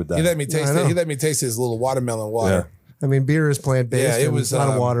usual liquid diet. He let me taste it. He let me taste his little watermelon water. Yeah. I mean, beer is plant-based. Yeah, it was a lot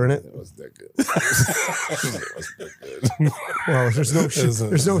of water in it. It wasn't that good. Well, there's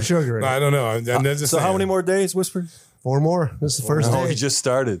no sugar in it. I don't know. So how many more days, Whisper? 4 more. This is the first day. He just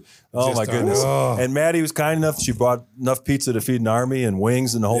started. Oh, my goodness. Oh. And Maddie was kind enough. She brought enough pizza to feed an army and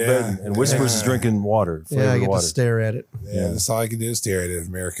wings and the whole bit. And Whispers is drinking water. Yeah, I get to stare at it. Yeah, that's all I can do is stare at it,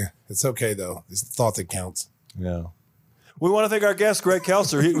 America. It's okay, though. It's the thought that counts. Yeah. We want to thank our guest, Greg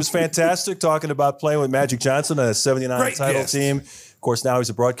Kelser. He was fantastic talking about playing with Magic Johnson on a 79 title team. Of course, now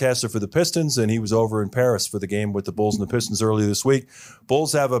he's a broadcaster for the Pistons, and he was over in Paris for the game with the Bulls and the Pistons earlier this week.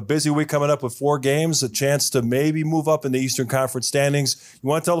 Bulls have a busy week coming up with 4 games, a chance to maybe move up in the Eastern Conference standings. You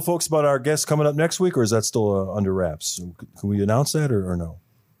want to tell the folks about our guest coming up next week, or is that still under wraps? Can we announce that or no?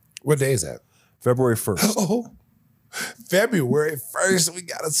 What day is that? February 1st. Oh, February 1st, we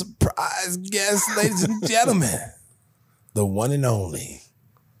got a surprise guest, ladies and gentlemen. The one and only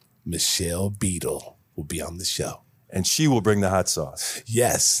Michelle Beadle will be on the show. And she will bring the hot sauce.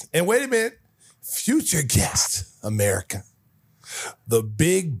 Yes. And wait a minute. Future guest, America. The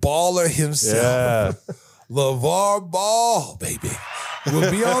big baller himself. Yeah. LeVar Ball, baby, will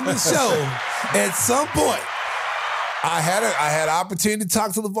be on the show at some point. I had an opportunity to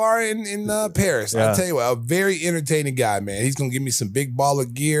talk to LeVar in Paris. Yeah. I'll tell you what, a very entertaining guy, man. He's going to give me some big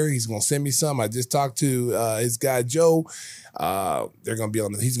baller gear. He's going to send me some. I just talked to his guy, Joe. He's going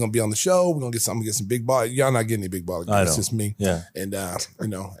to be on the show. We're going to get some big baller. Y'all not getting any big baller gear. It's just me. Yeah. And,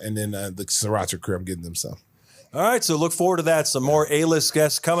 and then the Sriracha crew, I'm getting them some. All right, so look forward to that. Some more A-list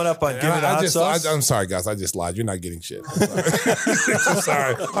guests coming up on Give Me the Hot Sauce. I'm sorry, guys. I just lied. You're not getting shit. I'm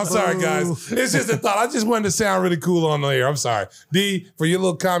sorry. I'm sorry, guys. It's just a thought. I just wanted to sound really cool on the air. I'm sorry. D, for your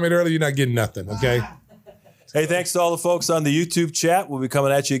little comment earlier, you're not getting nothing, okay? Hey, thanks to all the folks on the YouTube chat. We'll be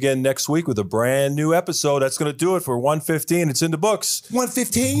coming at you again next week with a brand new episode. That's going to do it for 115. It's in the books.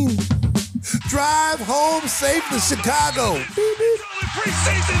 115. Drive home safe to Chicago.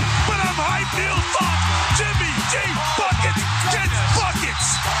 Preseason, but I'm hyped. Neil Thought, Jimmy G, buckets, gets buckets.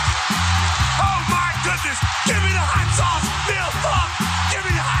 Oh my goodness, give me the hot sauce, Neil Thought, give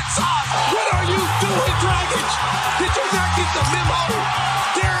me the hot sauce. What are you doing, Dragic? Did you not get the memo?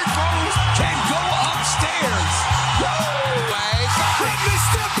 Derrick Rose can go upstairs. Let me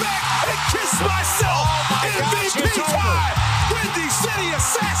step back and kiss myself. MVP time. Windy City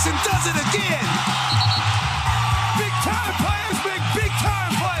Assassin does it again. Big time players make big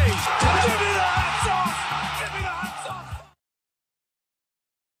time plays. Give me the hot sauce. Give me the hot sauce.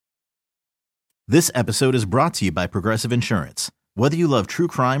 This episode is brought to you by Progressive Insurance. Whether you love true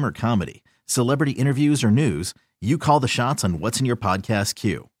crime or comedy, celebrity interviews or news, you call the shots on what's in your podcast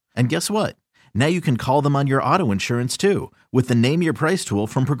queue. And guess what? Now you can call them on your auto insurance too with the Name Your Price tool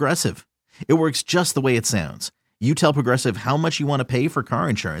from Progressive. It works just the way it sounds. You tell Progressive how much you want to pay for car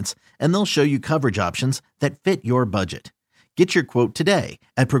insurance, and they'll show you coverage options that fit your budget. Get your quote today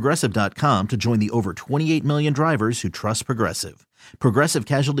at Progressive.com to join the over 28 million drivers who trust Progressive. Progressive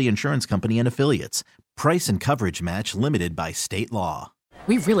Casualty Insurance Company and Affiliates. Price and coverage match limited by state law.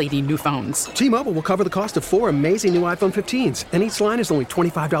 We really need new phones. T-Mobile will cover the cost of 4 amazing new iPhone 15s, and each line is only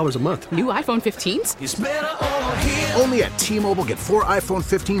 $25 a month. New iPhone 15s? It's better over here. Only at T-Mobile, get 4 iPhone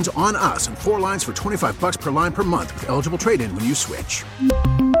 15s on us and 4 lines for $25 per line per month with eligible trade-in when you switch.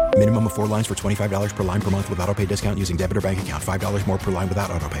 Minimum of 4 lines for $25 per line per month with autopay discount using debit or bank account. $5 more per line without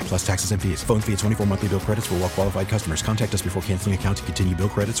autopay, plus taxes and fees. Phone fee at 24 monthly bill credits for well-qualified customers. Contact us before canceling account to continue bill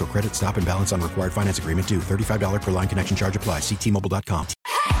credits or credit stop and balance on required finance agreement due. $35 per line connection charge applies. See T-Mobile.com.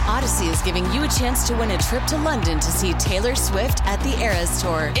 Odyssey is giving you a chance to win a trip to London to see Taylor Swift at the Eras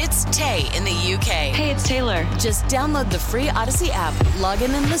Tour. It's Tay in the UK. Hey, it's Taylor. Just download the free Odyssey app, log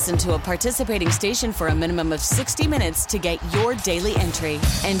in and listen to a participating station for a minimum of 60 minutes to get your daily entry.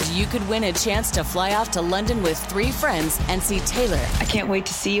 And you could win a chance to fly off to London with 3 friends and see Taylor. I can't wait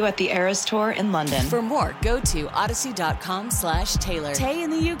to see you at the Eras Tour in London. For more, go to odyssey.com/Taylor. Tay in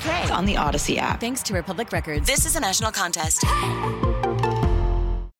the UK. It's on the Odyssey app. Thanks to Republic Records. This is a national contest.